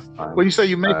 Okay. First time. When you say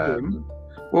you met him,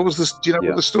 what was this? Do you know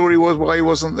what the story was? Why he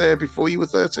wasn't there before you were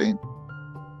 13?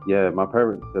 Yeah, my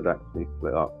parents had actually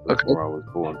split up before I was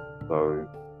born, so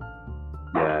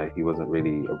yeah, he wasn't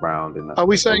really around in that. Are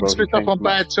we saying split up on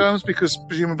bad terms because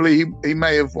presumably he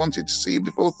may have wanted to see you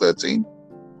before 13?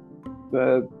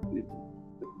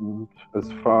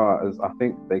 As far as I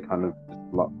think they kind of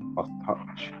lost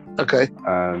touch. Okay.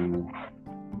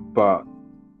 But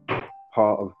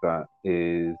part of that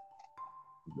is,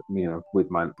 you know,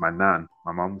 with my nan,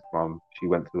 my mum's mum, she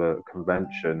went to a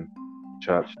convention,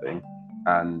 church thing,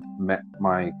 and met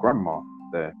my grandma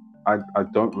there. I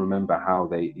don't remember how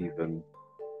they even.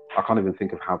 I can't even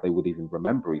think of how they would even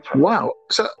remember each other. Wow.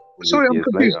 So sorry, I'm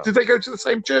confused. Later. Did they go to the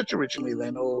same church originally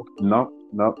then, or? No.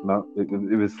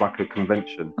 It was like a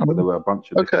convention, but there were a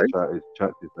bunch of different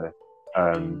churches there,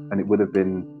 and it would have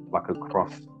been like a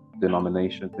cross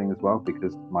denomination thing as well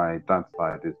because my dad's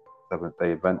side is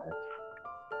Seventh-day Adventist.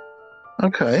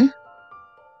 Okay.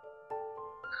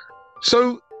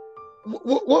 So,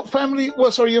 what family?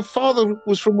 Well, sorry, your father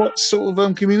was from what sort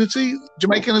of community?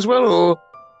 Jamaican as well, or?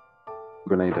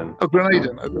 Grenadian. Oh,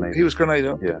 Grenadian. He was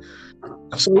Grenadian. Yeah.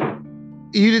 So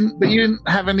you didn't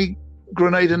have any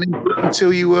Grenadian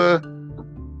until you were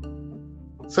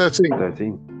 13.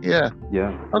 13. Yeah.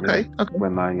 Yeah. Okay. Yeah. Okay.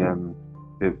 When my nan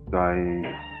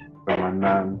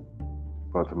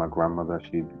got to my grandmother,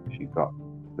 she got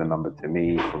the number to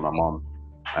me from my mom,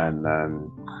 and I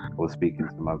was speaking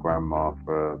to my grandma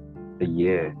for a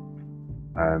year,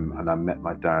 and I met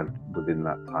my dad within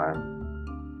that time.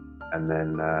 And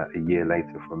then a year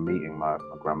later, from meeting my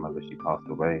grandmother, she passed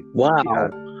away. Wow. She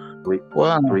had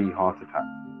three heart attacks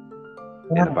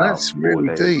in about that's 4 really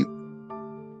days. deep.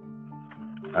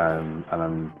 And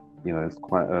I'm, you know, it's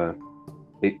quite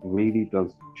it really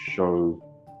does show,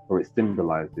 or it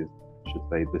symbolizes, I should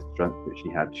say, the strength that she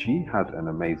had. She had an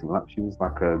amazing life. She was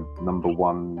like a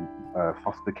 #1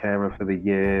 foster carer for the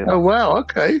year. Oh, wow.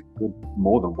 Okay.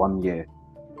 More than 1 year.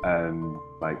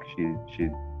 Like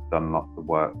she'd done lots of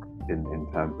work in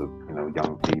terms of, you know,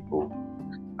 young people.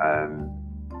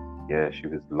 Yeah, she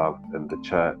was loved, and the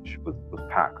church was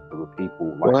packed. There were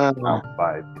people like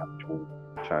outside the actual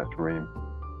church room.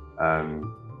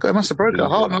 It must have broken her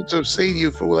heart not to have seen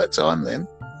you for all that time then.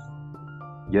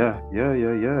 Yeah.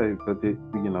 But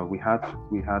you know, we had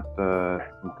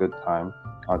some good time.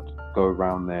 I'd go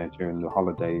around there during the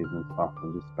holidays and stuff,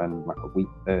 and just spend like a week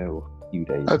there or a few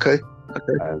days. Okay.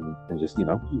 And just, you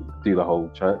know, do the whole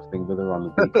church thing with her on the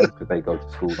weekends because they go to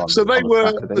school on So they were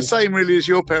Saturday. the same really as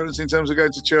your parents in terms of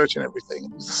going to church and everything.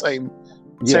 It was the same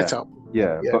setup.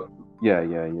 Yeah. But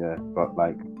But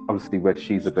like, obviously, when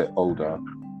she's a bit older,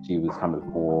 she was kind of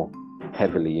more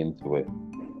heavily into it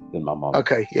than my mom.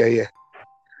 Okay. Yeah.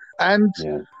 And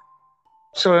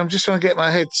sorry, I'm just trying to get my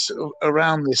head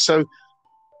around this. So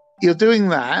you're doing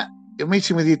that. You're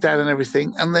meeting with your dad and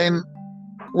everything, and then.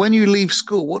 When you leave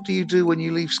school, what do you do when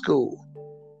you leave school?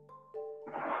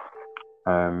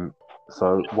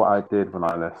 So what I did when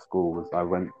I left school was I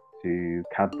went to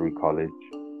Cadbury College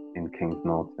in Kings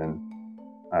Norton.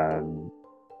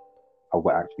 I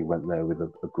actually went there with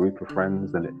a group of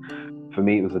friends, and for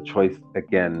me it was a choice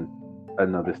again,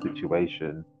 another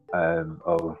situation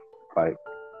of like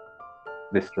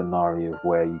this scenario of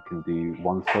where you can do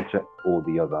one subject or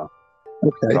the other.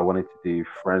 Okay. So I wanted to do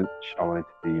French, I wanted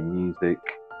to do music,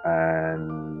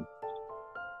 and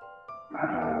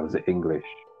was it English?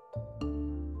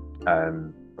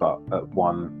 but at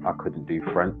one I couldn't do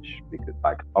French because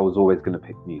like I was always going to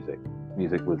pick music.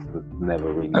 Music was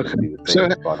never really going to be the thing. So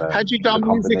but, had you done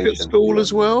music at combination, school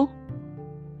as well?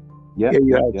 Yeah,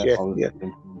 you had, I was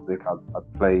into music. I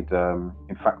played,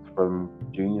 in fact, from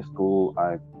junior school,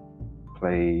 I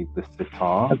played the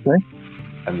sitar,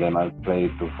 and then I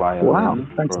played the violin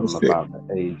from about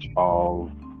the age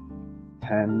of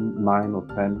 9 or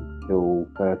 10 till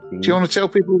 13. Do you want to tell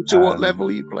people to what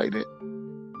level you played it?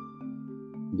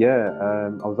 Yeah,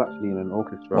 I was actually in an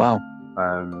orchestra. Wow.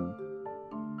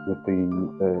 With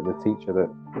the teacher that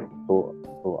taught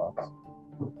us.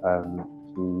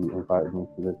 She invited me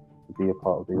to be a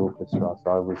part of the orchestra. So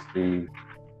I was the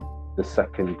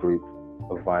second group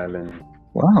of violin.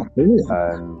 Wow, brilliant.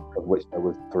 Of which there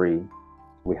was 3.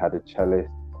 We had a cellist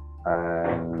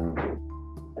and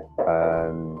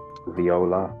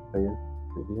viola.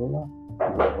 Viola?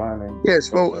 Violin?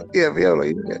 Yes, well, viola.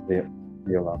 Yeah,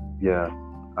 viola. Yeah.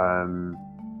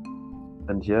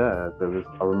 And yeah,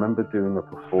 I remember doing a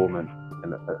performance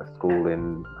at a school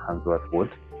in Handsworth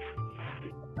Wood.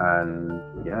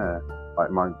 And yeah, like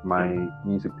my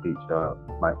music teacher,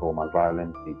 my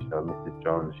violin teacher, Mrs.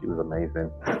 Jones, she was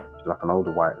amazing. She's like an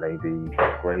older white lady,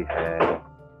 grey hair,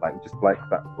 just like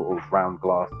that sort of round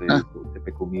glasses, sort of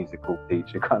typical musical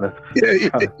teacher kind of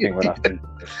thing when I think.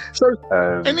 So,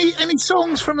 any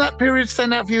songs from that period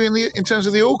stand out for you in terms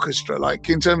of the orchestra, like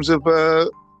in terms of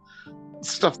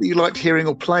stuff that you liked hearing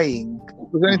or playing?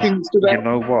 Was there anything that stood out? You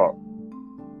know what?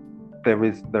 There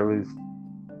is.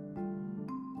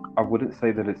 I wouldn't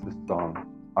say that it's a song.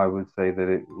 I would say that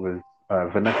it was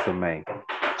Vanessa May.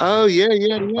 Oh yeah. I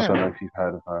don't know if you've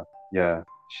heard of her. Yeah,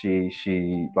 she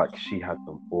had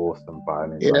some awesome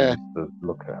violins. Yeah. I used to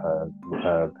look at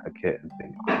her kit and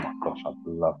think, oh my gosh, I'd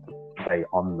love to play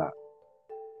on that.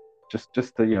 Just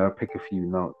to pick a few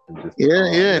notes and just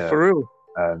for real.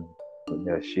 But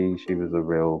yeah, she was a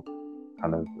real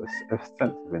kind of a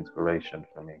sense of inspiration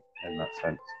for me in that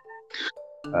sense.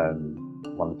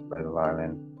 Wanted to play the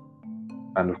violin.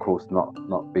 And of course, not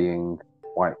being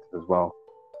white as well.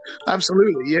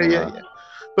 Absolutely, yeah.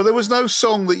 But there was no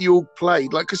song that you all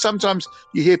played, because sometimes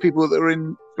you hear people that are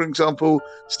in, for example,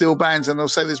 steel bands, and they'll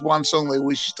say there's one song they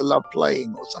wish to love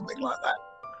playing or something like that.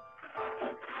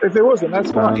 If there wasn't,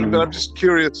 that's fine. But I'm just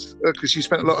curious because you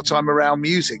spent a lot of time around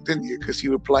music, didn't you? Because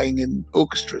you were playing in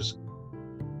orchestras.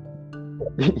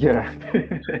 Yeah.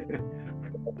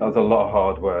 That was a lot of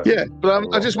hard work. Yeah, but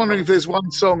I'm just wondering if there's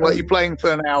one song you're playing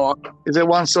for an hour. Is there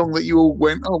one song that you all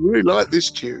went, oh, we really like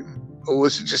this tune? Or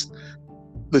was it just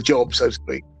the job, so to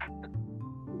speak?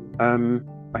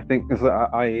 I think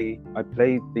I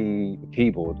played the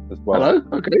keyboard as well. Hello?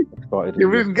 Okay.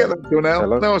 We didn't get that till now.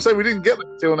 Hello? No, I say we didn't get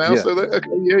that till now. Yeah. So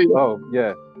yeah. Oh,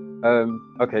 yeah.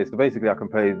 Okay, so basically I can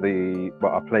play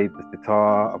I played the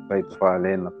guitar, I played the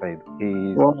violin, I played the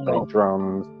keys, I played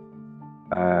drums.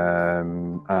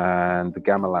 And the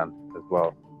gamelan as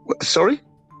well. Sorry?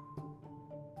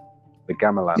 The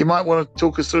gamelan. You might want to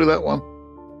talk us through that one.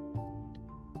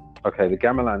 Okay, the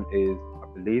gamelan is, I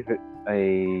believe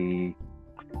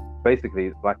basically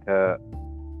it's like a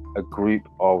group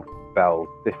of bells,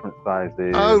 different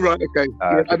sizes. Oh, right, okay.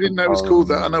 I didn't know it was called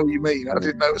that. I know what you mean. I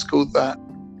didn't know it was called that.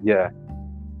 Yeah.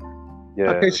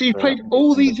 Okay, so you played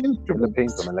all these instruments?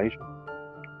 Philippines or Malaysia.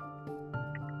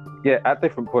 Yeah, at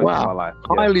different points in my life.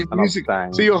 Highly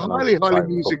musical. So you're highly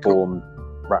musical.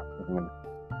 Rapping.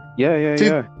 Yeah.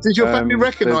 Did your family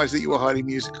recognise that you were highly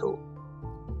musical?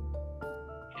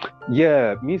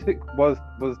 Yeah, music was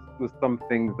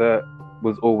something that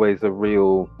was always a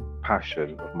real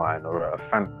passion of mine, or a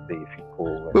fantasy, if you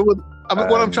call it. But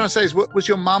what I'm trying to say is, was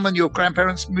your mum and your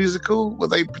grandparents musical? Were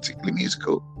they particularly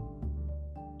musical?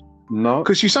 No.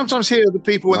 Because you sometimes hear the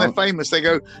people when they're famous, they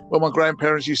go, well, my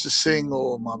grandparents used to sing,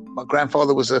 or my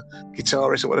grandfather was a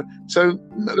guitarist, or whatever. So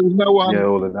there was no one. Yeah,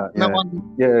 all of that. No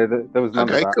one. Yeah, there was none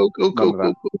of that.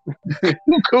 Okay,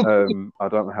 cool. I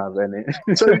don't have any.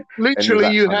 So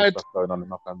literally, you had stuff going on in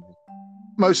my family.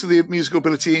 Most of the musical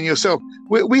ability in yourself.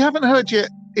 We haven't heard yet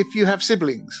if you have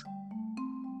siblings.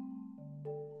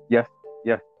 Yes.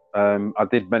 I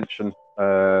did mention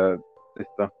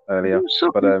sister earlier,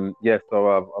 but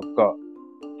so I've got.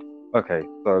 Okay,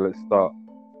 so let's start.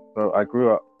 So I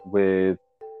grew up with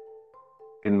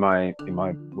in my from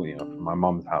my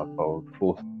mom's household,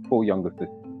 four younger sisters.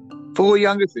 4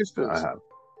 younger sisters. I have.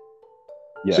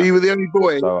 Yeah. So you were the only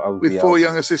boy with 4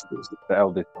 younger sisters. The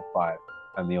eldest of 5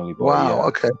 and the only boy. Wow. Yeah.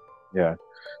 Okay. Yeah.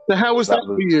 So how was that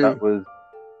for you?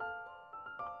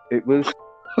 It was.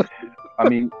 I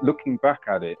mean, looking back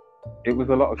at it, it was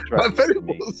a lot of stress for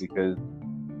me because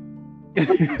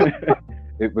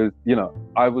it was,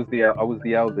 I was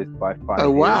the eldest by 5 years.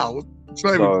 Oh wow! It's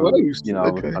not even So, close. you know,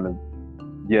 I was Okay. kind of,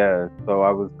 yeah, so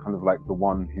I was kind of like the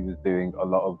one who was doing a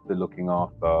lot of the looking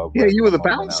after Yeah, when you my were the mom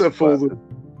went out bouncer to for work. them.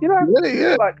 You know,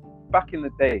 Yeah. like back in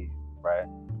the days, right,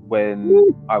 when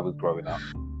Woo. I was growing up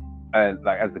and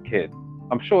like as a kid,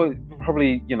 I'm sure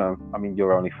probably, you know, I mean,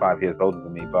 you're only 5 years older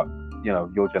than me, but you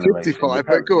know, your generation, your 55, but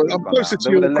parents go on. would I'm have gone closer out. to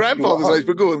They would your have left you at grandfather's age,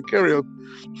 home. but go on, carry on.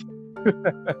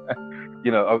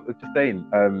 You know, I was just saying,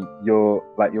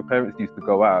 your parents used to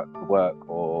go out to work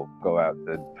or go out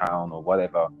to town or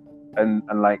whatever, and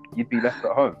like you'd be left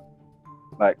at home.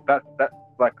 Like that's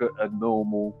like a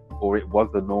normal, or it was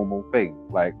a normal thing.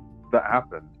 Like that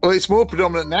happened. Well, it's more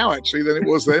predominant now actually than it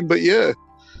was then, but yeah.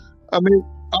 I mean,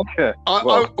 Yeah.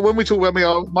 when we talk about me,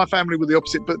 my family were the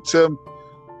opposite,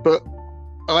 but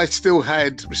I still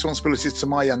had responsibilities to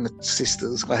my younger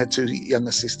sisters. I had 2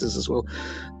 younger sisters as well.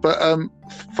 But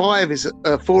 4 is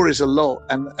a lot,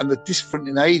 and the different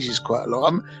in age is quite a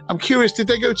lot. I'm curious. Did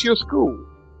they go to your school?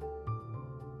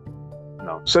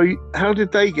 No. So how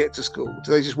did they get to school?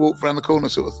 Do they just walk around the corner,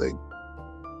 sort of thing?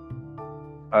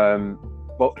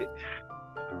 Well,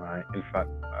 right. In fact,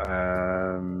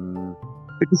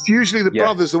 Because usually the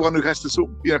brother's the one who has to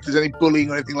sort of, you know, if there's any bullying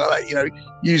or anything like that, you know,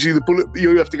 usually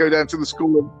you have to go down to the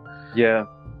school and... Yeah,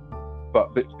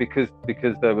 but because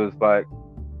there was like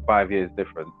 5 years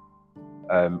difference,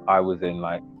 I was in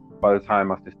like, by the time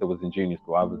my sister was in junior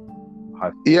school, I was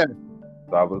high school. Yeah.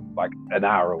 So I was like an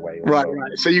hour away. Right.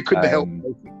 So you couldn't help,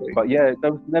 basically. But yeah,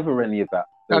 there was never any of that.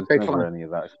 Fine. Any of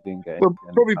that. She didn't get. Well,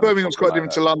 probably Birmingham's quite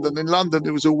different to London. In London,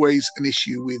 there was always an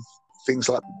issue with things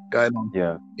like going on.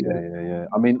 Yeah.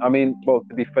 I mean, well,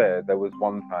 to be fair, there was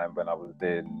one time when I was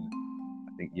in,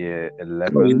 I think, year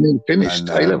 11. Well, you nearly finished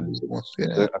A-levels, it was.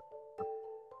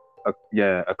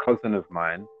 Yeah. A cousin of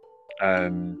mine,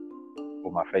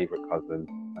 or my favourite cousin,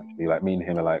 actually, like me and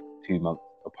him are like 2 months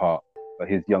apart. But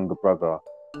his younger brother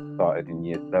started in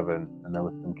year 7, and there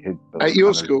were some kids that at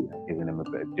your school, giving him a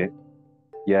bit of jip.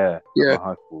 Yeah. At my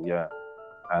high school, yeah.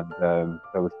 And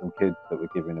there were some kids that were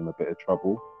giving him a bit of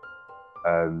trouble.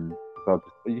 So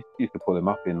I used to pull him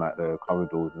up in like the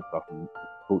corridors and stuff and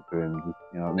talk to him, just,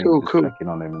 you know what I mean, just checking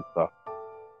on him and stuff.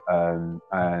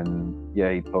 And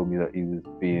yeah, he told me that he was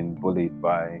being bullied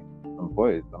by some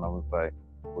boys, and I was like,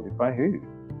 bullied by who?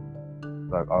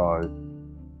 Like, oh,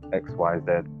 X, Y, Z.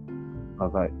 And I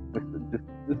was like, listen, just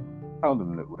tell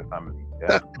them that we're family.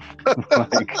 Yeah,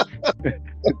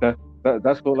 like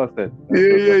that's all I said.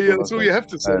 That's all you have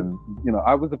to say. You know,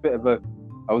 I was a bit of a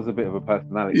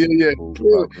personality. Yeah.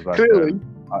 Clearly.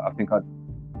 I think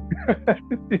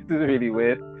this is really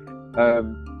weird.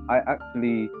 I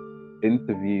actually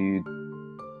interviewed,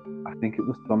 I think it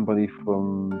was somebody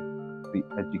from the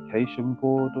education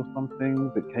board or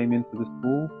something that came into the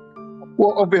school.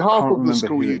 Well, on behalf of the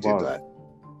school, you did that.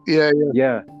 Yeah.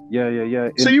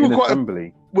 So you were quite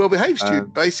assembly. a well-behaved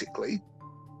student, basically.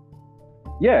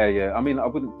 Yeah. I mean, I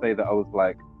wouldn't say that I was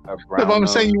like a brown. No, but I'm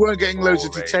saying you weren't getting loads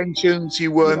of detentions.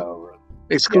 You weren't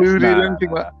excluded,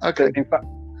 anything like that. Okay. In fact,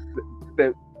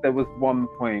 there was one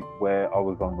point where I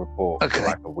was on report for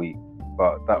like a week,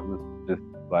 but that was just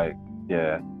like,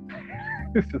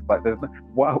 it's just like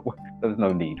there's no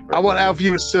need for it. I want our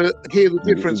viewers to hear the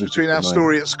difference between our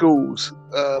story at schools,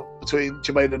 between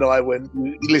Jermaine and I, when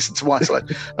you listen to my side.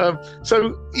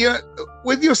 So, you know,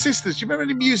 with your sisters, do you remember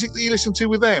any music that you listened to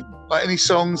with them? Like any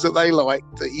songs that they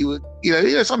liked that you would, you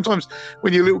know, sometimes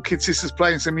when your little kid sister's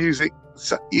playing some music,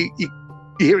 you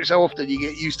hear it so often, you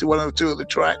get used to one or two of the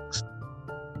tracks.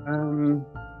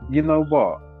 You know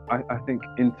what? I think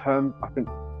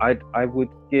I would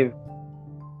give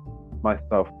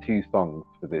myself 2 songs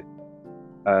for this.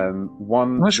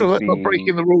 One. I'm not sure that's not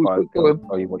breaking the rules. But go on.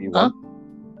 Tell you what you want.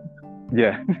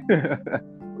 Yeah.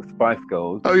 Spice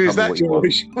Girls. Oh, is that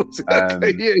generation?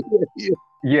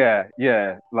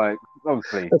 Yeah. Like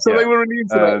obviously. So they were really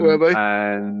into that, were they?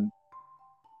 And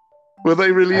were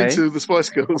they really into the Spice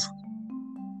Girls?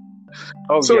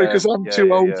 Oh, sorry, because I'm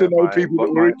too old to know people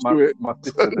that were into it. My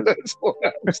sister, that's what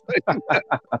I'm saying.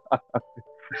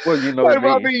 Well, you know,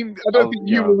 I mean, I don't think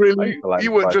you were really.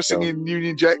 You weren't dressing in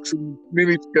Union Jacks and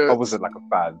mini skirts. I wasn't like a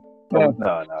fan. No.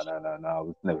 I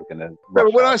was never gonna. No,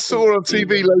 when I saw on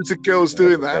TV loads of girls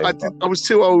doing that, I was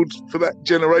too old for that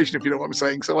generation, if you know what I'm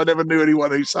saying. So I never knew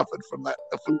anyone who suffered from that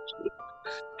affliction.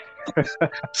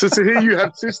 So to hear you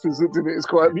have sisters that did it is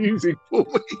quite amusing for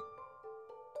me.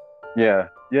 Yeah.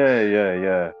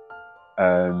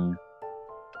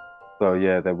 So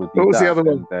yeah, there would be. What was that, the other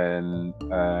one? And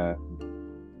then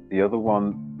the other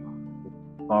one,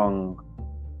 song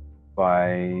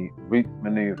by Roots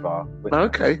Maneuver.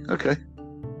 Okay.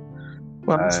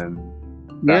 Well,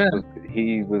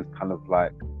 he was kind of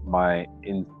like my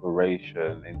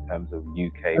inspiration in terms of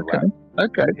UK rap.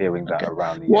 Okay. Hearing that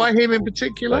around the Why age him in of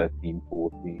particular? 13,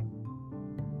 14.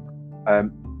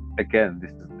 Again,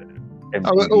 this is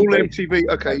MTV. All based, MTV.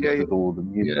 Okay, yeah. All the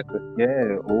music,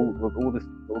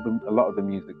 a lot of the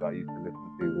music that I used to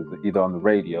listen to was either on the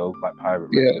radio, like pirate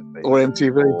radio stations, or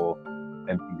MTV, or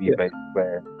MTV based,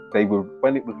 where they were,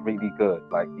 when it was really good,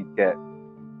 like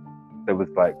there was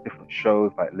like different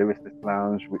shows like Lyricist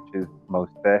Lounge, which is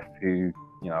Most Def, who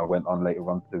went on later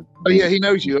on to. Oh yeah, he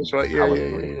knows you. That's right. Yeah.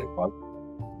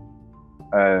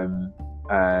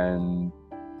 And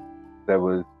there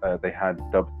was they had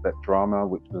Dubstep Drama,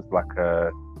 which was like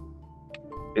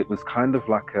it was kind of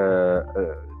like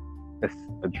a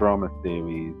drama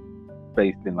series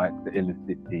based in like the inner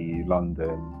city,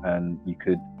 London, and you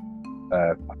could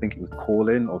I think it was call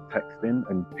in or text in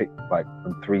and pick like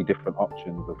from 3 different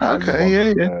options of how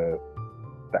you want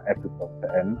that episode to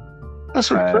end. That's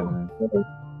really fun.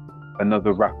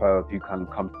 Another rapper who kind of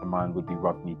comes to mind would be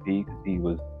Rodney P, because he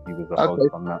was a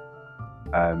host on that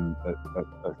at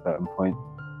a certain point.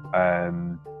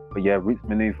 But yeah, Roots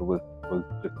Maneuver was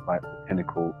just like the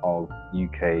pinnacle of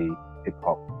UK hip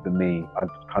hop for me. I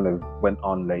just kind of went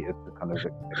on later to kind of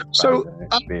expand and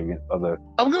experience other.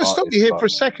 I'm going to stop you here for a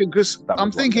second, because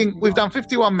I'm thinking we've done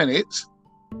 51 minutes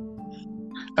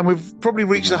and we've probably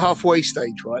reached the halfway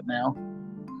stage right now.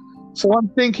 So I'm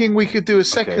thinking we could do a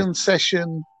second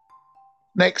session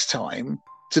next time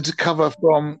to cover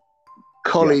from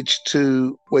college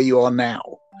to where you are now,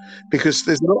 because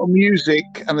there's a lot of music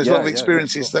and there's a lot of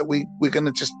experiences that we're going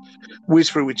to just whiz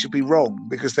through, which would be wrong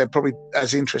because they're probably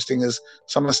as interesting as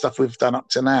some of the stuff we've done up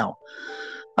to now.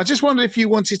 I just wondered if you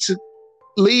wanted to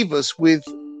leave us with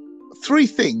 3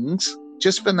 things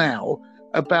just for now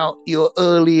about your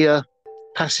earlier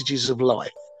passages of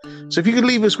life. So if you could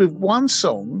leave us with one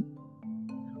song,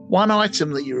 one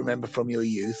item that you remember from your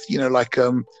youth, like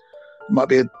might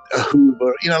be a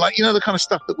Hoover, the kind of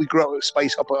stuff that we grew up with,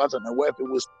 Space Hopper, I don't know, whatever it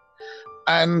was,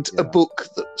 and a book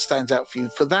that stands out for you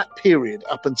for that period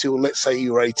up until, let's say,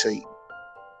 you were 18.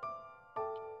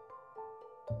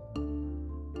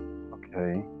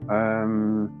 Okay.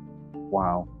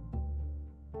 Wow.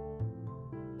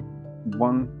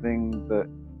 One thing that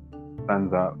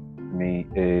stands out to me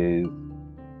is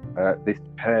this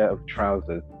pair of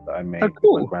trousers that I made with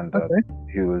my granddad,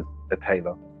 who was a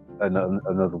tailor.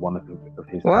 Another one of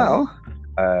his. Wow.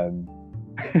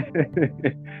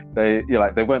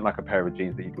 They weren't like a pair of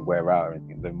jeans that you could wear out or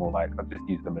anything. They're more like, I just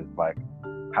use them as like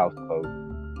house clothes,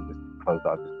 just clothes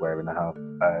that I just wear in the house.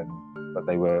 But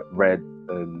they were red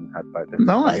and had like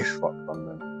different spots on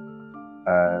them.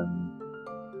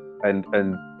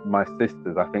 And my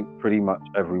sisters, I think pretty much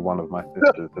every one of my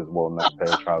sisters has worn that pair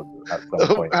of trousers at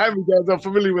some point. How many guys are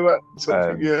familiar with that?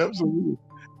 Yeah, absolutely.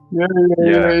 Yeah.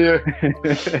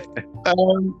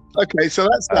 Okay, so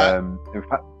that's that.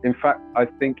 In fact, I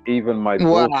think even my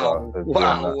daughter has worn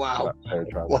that pair of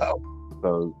trousers. Wow.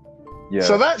 So, yeah.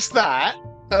 So that's that.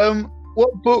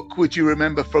 What book would you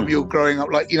remember from your growing up?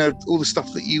 Like, all the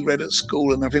stuff that you read at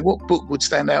school and everything. What book would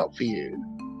stand out for you?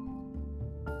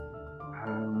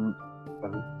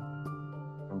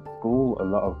 From school, a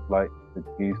lot of like the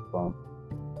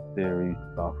Goosebumps series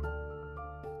stuff.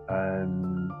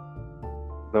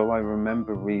 Though I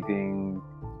remember reading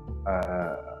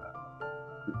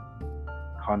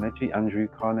Andrew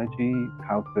Carnegie,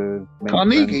 How to Make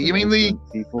Carnegie? You mean the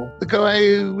guy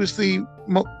who was the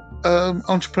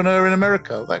entrepreneur in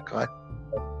America? That guy?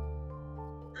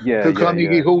 Yeah. Who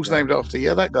Carnegie Hall's named after?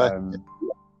 Yeah, that guy.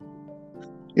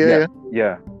 Yeah.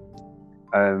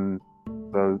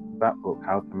 So that book,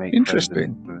 How to Make Friends and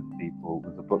Influence People,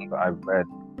 was a book that I read.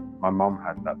 My mom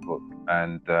had that book,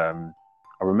 and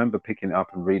I remember picking it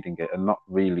up and reading it and not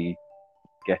really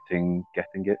getting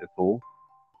it at all.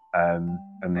 And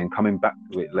then coming back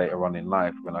to it later on in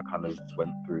life when I kind of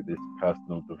went through this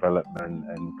personal development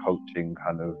and coaching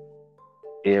kind of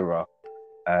era,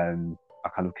 and I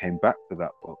kind of came back to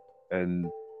that book and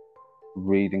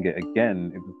reading it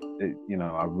again.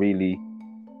 I really,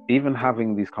 even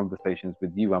having these conversations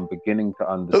with you, I'm beginning to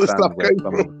understand where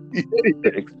some of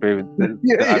the experiences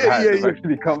that I've had have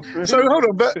actually come through. So hold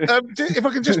on, but if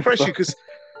I can just press you, because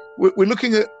we're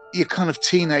looking at your kind of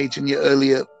teenage and your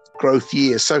earlier growth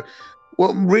years. So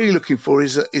what I'm really looking for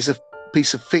is a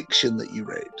piece of fiction that you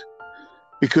read,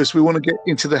 because we want to get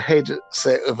into the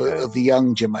headset of the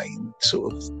young Jermaine,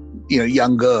 sort of,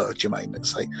 younger Jermaine,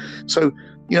 let's say. So,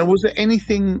 was there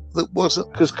anything that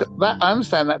wasn't, because I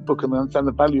understand that book and I understand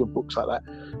the value of books like that,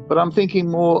 but I'm thinking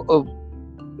more of,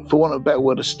 for want of a better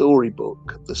word, a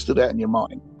storybook that stood out in your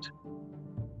mind.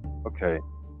 Okay.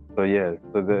 So yeah,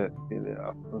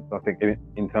 I think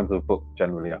in terms of books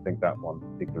generally, I think that one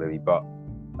particularly. But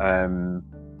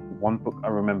one book I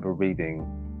remember reading,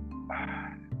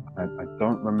 I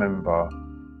don't remember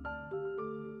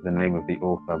the name of the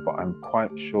author, but I'm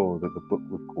quite sure that the book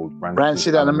was called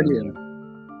Rancid Aluminium.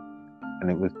 And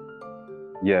it was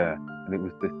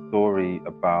this story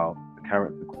about a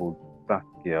character called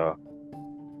Saskia,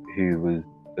 who was,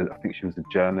 I think she was a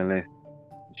journalist.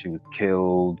 She was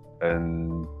killed,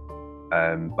 and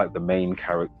like the main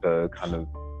character kind of,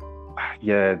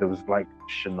 there was like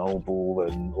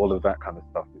Chernobyl and all of that kind of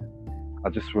stuff. I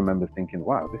just remember thinking,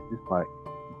 wow, this is like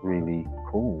really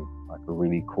cool, like a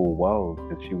really cool world,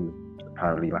 because she was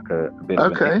apparently like a bit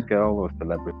of an it-girl or a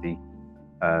celebrity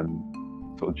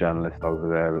sort of journalist over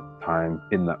there at the time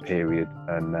in that period.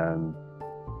 And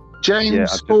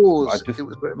James Spores. It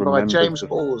was written by James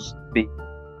Spores.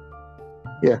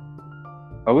 Yeah.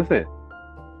 Oh, is it?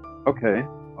 Okay.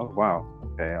 Oh, wow.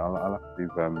 Okay, I'll have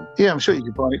to. Yeah, I'm sure you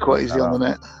can find it quite easily on the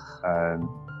net.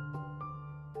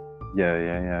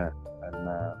 Yeah. And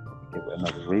give it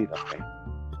another read, I think.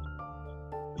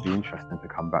 It'd be interesting to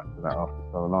come back to that after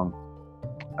so long.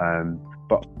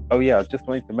 But I just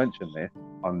wanted to mention this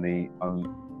on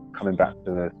coming back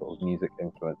to the sort of music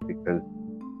influence, because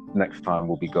next time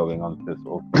we'll be going on to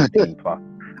sort of 15 plus.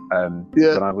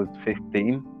 When I was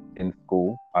 15 in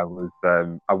school, I was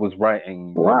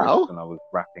writing lyrics, and I was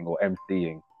rapping or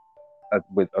MCing as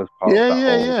part of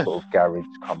that whole sort of garage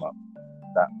come up.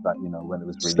 That when it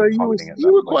was really popping at that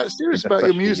you were point. quite serious about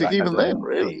your music even then,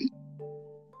 really.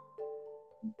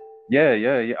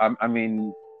 Yeah. I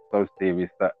mean, so serious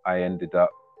that I ended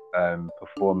up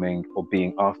performing or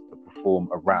being asked to perform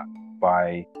a rap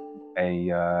by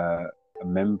a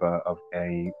member of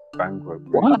a Bangro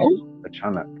group, a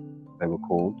Chanak, they were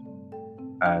called,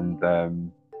 and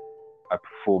I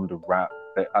performed a rap.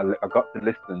 I got to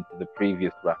listen to the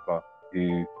previous rapper,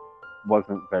 who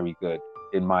wasn't very good,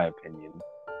 in my opinion,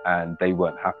 and they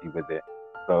weren't happy with it.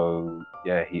 So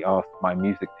he asked my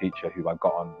music teacher, who I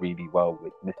got on really well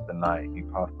with, Mr. Knight, who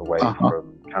passed away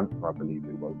from cancer, I believe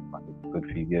it was, like a good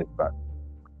few years back.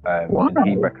 And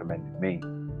he recommended me.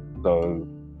 So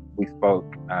we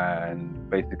spoke and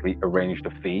basically arranged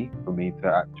a fee for me to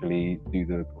actually do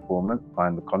the performance,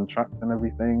 sign the contract and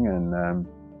everything, and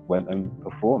went and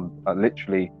performed. I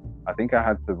think I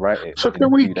had to write it. So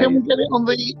can we get it on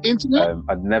the internet?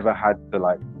 I'd never had to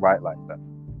write like that.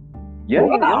 Yeah.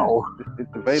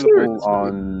 It's available Seriously?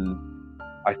 on.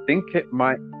 I think it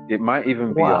might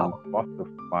even be on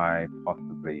Spotify,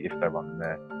 possibly, if they're on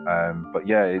there. But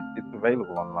it's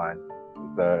available online.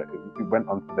 It went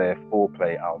onto their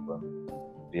 4-play album,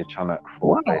 the Chanak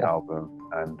 4-play album,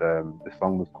 and the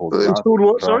song was called. It's called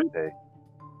what? Sorry.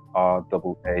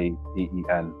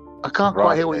 RAATEN. I can't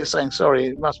quite hear what you're saying. Sorry,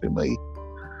 it must be me.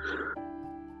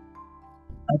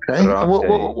 Okay. And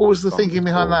what was the thinking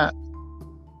behind that?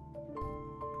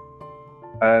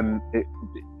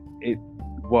 It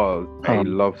was a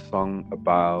love song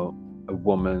about a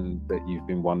woman that you've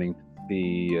been wanting to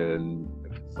see and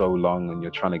for so long, and you're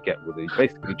trying to get with it,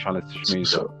 basically trying to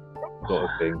schmooze up, sort of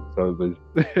thing. So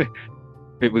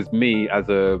it was me as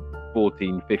a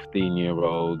 14,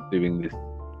 15-year-old doing this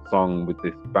song with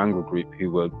this Bangor group,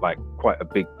 who were like quite a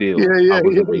big deal. I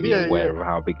wasn't really aware of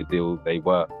how big a deal they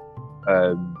were.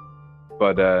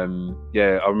 But I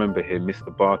remember him,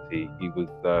 Mr. Barty.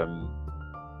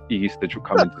 He used to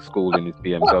come into school in his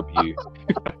BMW.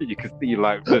 You could see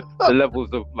like the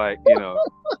levels of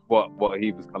what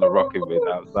he was kind of rocking with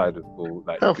outside of school.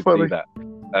 Like you could see that.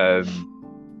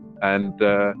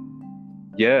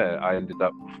 I ended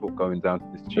up going down to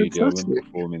the studio and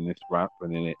performing this rap,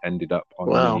 and then it ended up on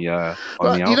the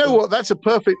album. You know what? That's a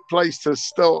perfect place to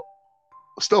stop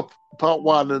part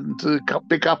one and to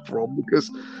pick up from, because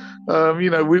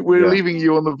we're leaving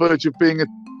you on the verge of being a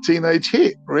teenage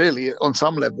hit, really, on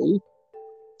some level.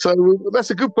 So that's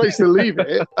a good place to leave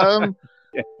it. And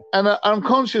I'm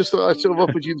conscious that I sort of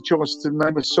offered you the choice to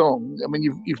name a song. I mean,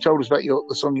 you've told us about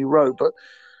the song you wrote, but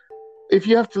if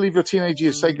you have to leave your teenage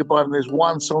years, say goodbye, and there's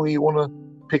one song you want to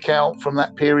pick out from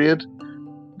that period,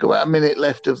 got about a minute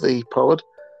left of the pod.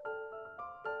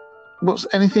 What's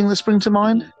anything that springs to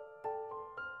mind?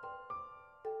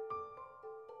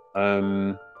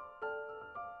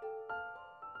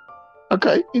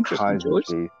 Okay, interesting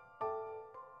choice.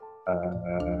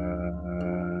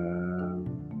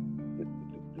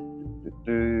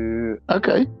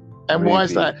 Okay, and Ruby. Why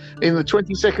is that? In the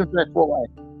 20 seconds left, why?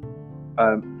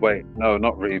 Wait, no,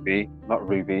 not Ruby. What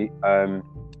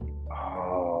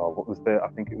was I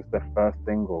think it was their first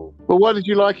single. Well, why did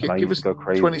you like it? Give us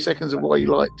 20 seconds of why you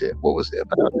liked it. What was it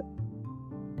about it?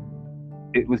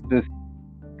 It was just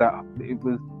it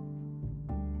was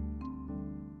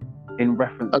in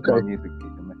reference to my music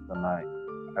teacher, Mr. Knight.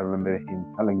 I remember him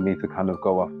telling me to kind of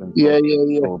go off and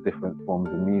explore different forms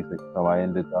of music. So I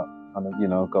ended up kind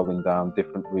of, going down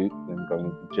different routes and going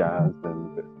into jazz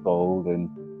and a bit of soul, and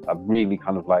I really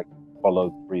kind of like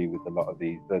followed through with a lot of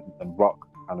these. And rock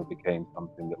kind of became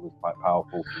something that was quite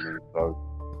powerful for me. So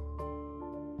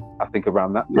I think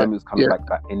around that time it was kind of like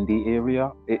that indie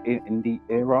era.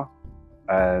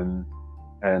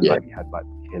 Like you had like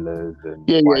the Killers and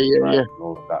and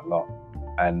all of that lot,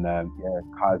 and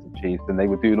Kaiser Chiefs, and they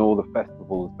were doing all the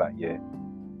festivals that year,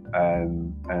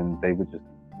 and they were just,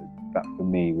 that for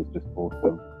me was just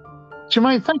awesome.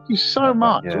 Jermaine, thank you so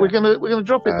much. We're gonna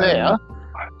drop it there,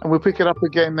 and we'll pick it up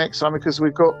again next time, because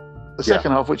we've got the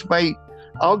second half, which may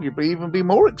arguably even be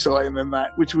more exciting than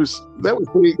that, that was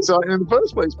pretty exciting in the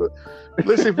first place. But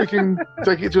let's see if we can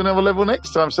take it to another level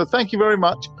next time. So thank you very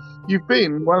much. You've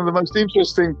been one of the most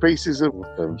interesting pieces of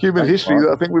human history that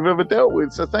I think we've ever dealt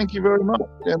with. So thank you very much.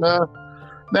 And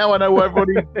now I know why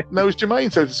everybody knows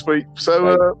Jermaine, so to speak.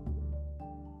 So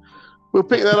we'll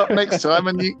pick that up next time.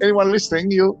 And anyone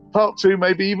listening, part 2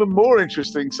 may be even more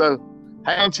interesting. So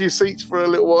hang on to your seats for a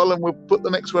little while, and we'll put the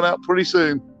next one out pretty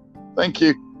soon. Thank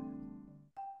you.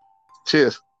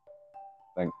 Cheers.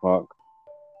 Thanks, Mark.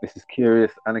 This is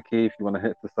Curious Anarchy. If you want to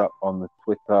hit us up on the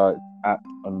Twitter, it's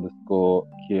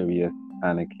 @_Curious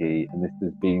Anarchy. And this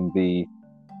has been the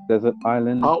Desert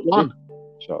Island Part 1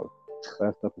 show.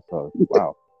 First episode.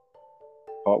 Wow.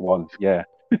 Part 1. Yeah.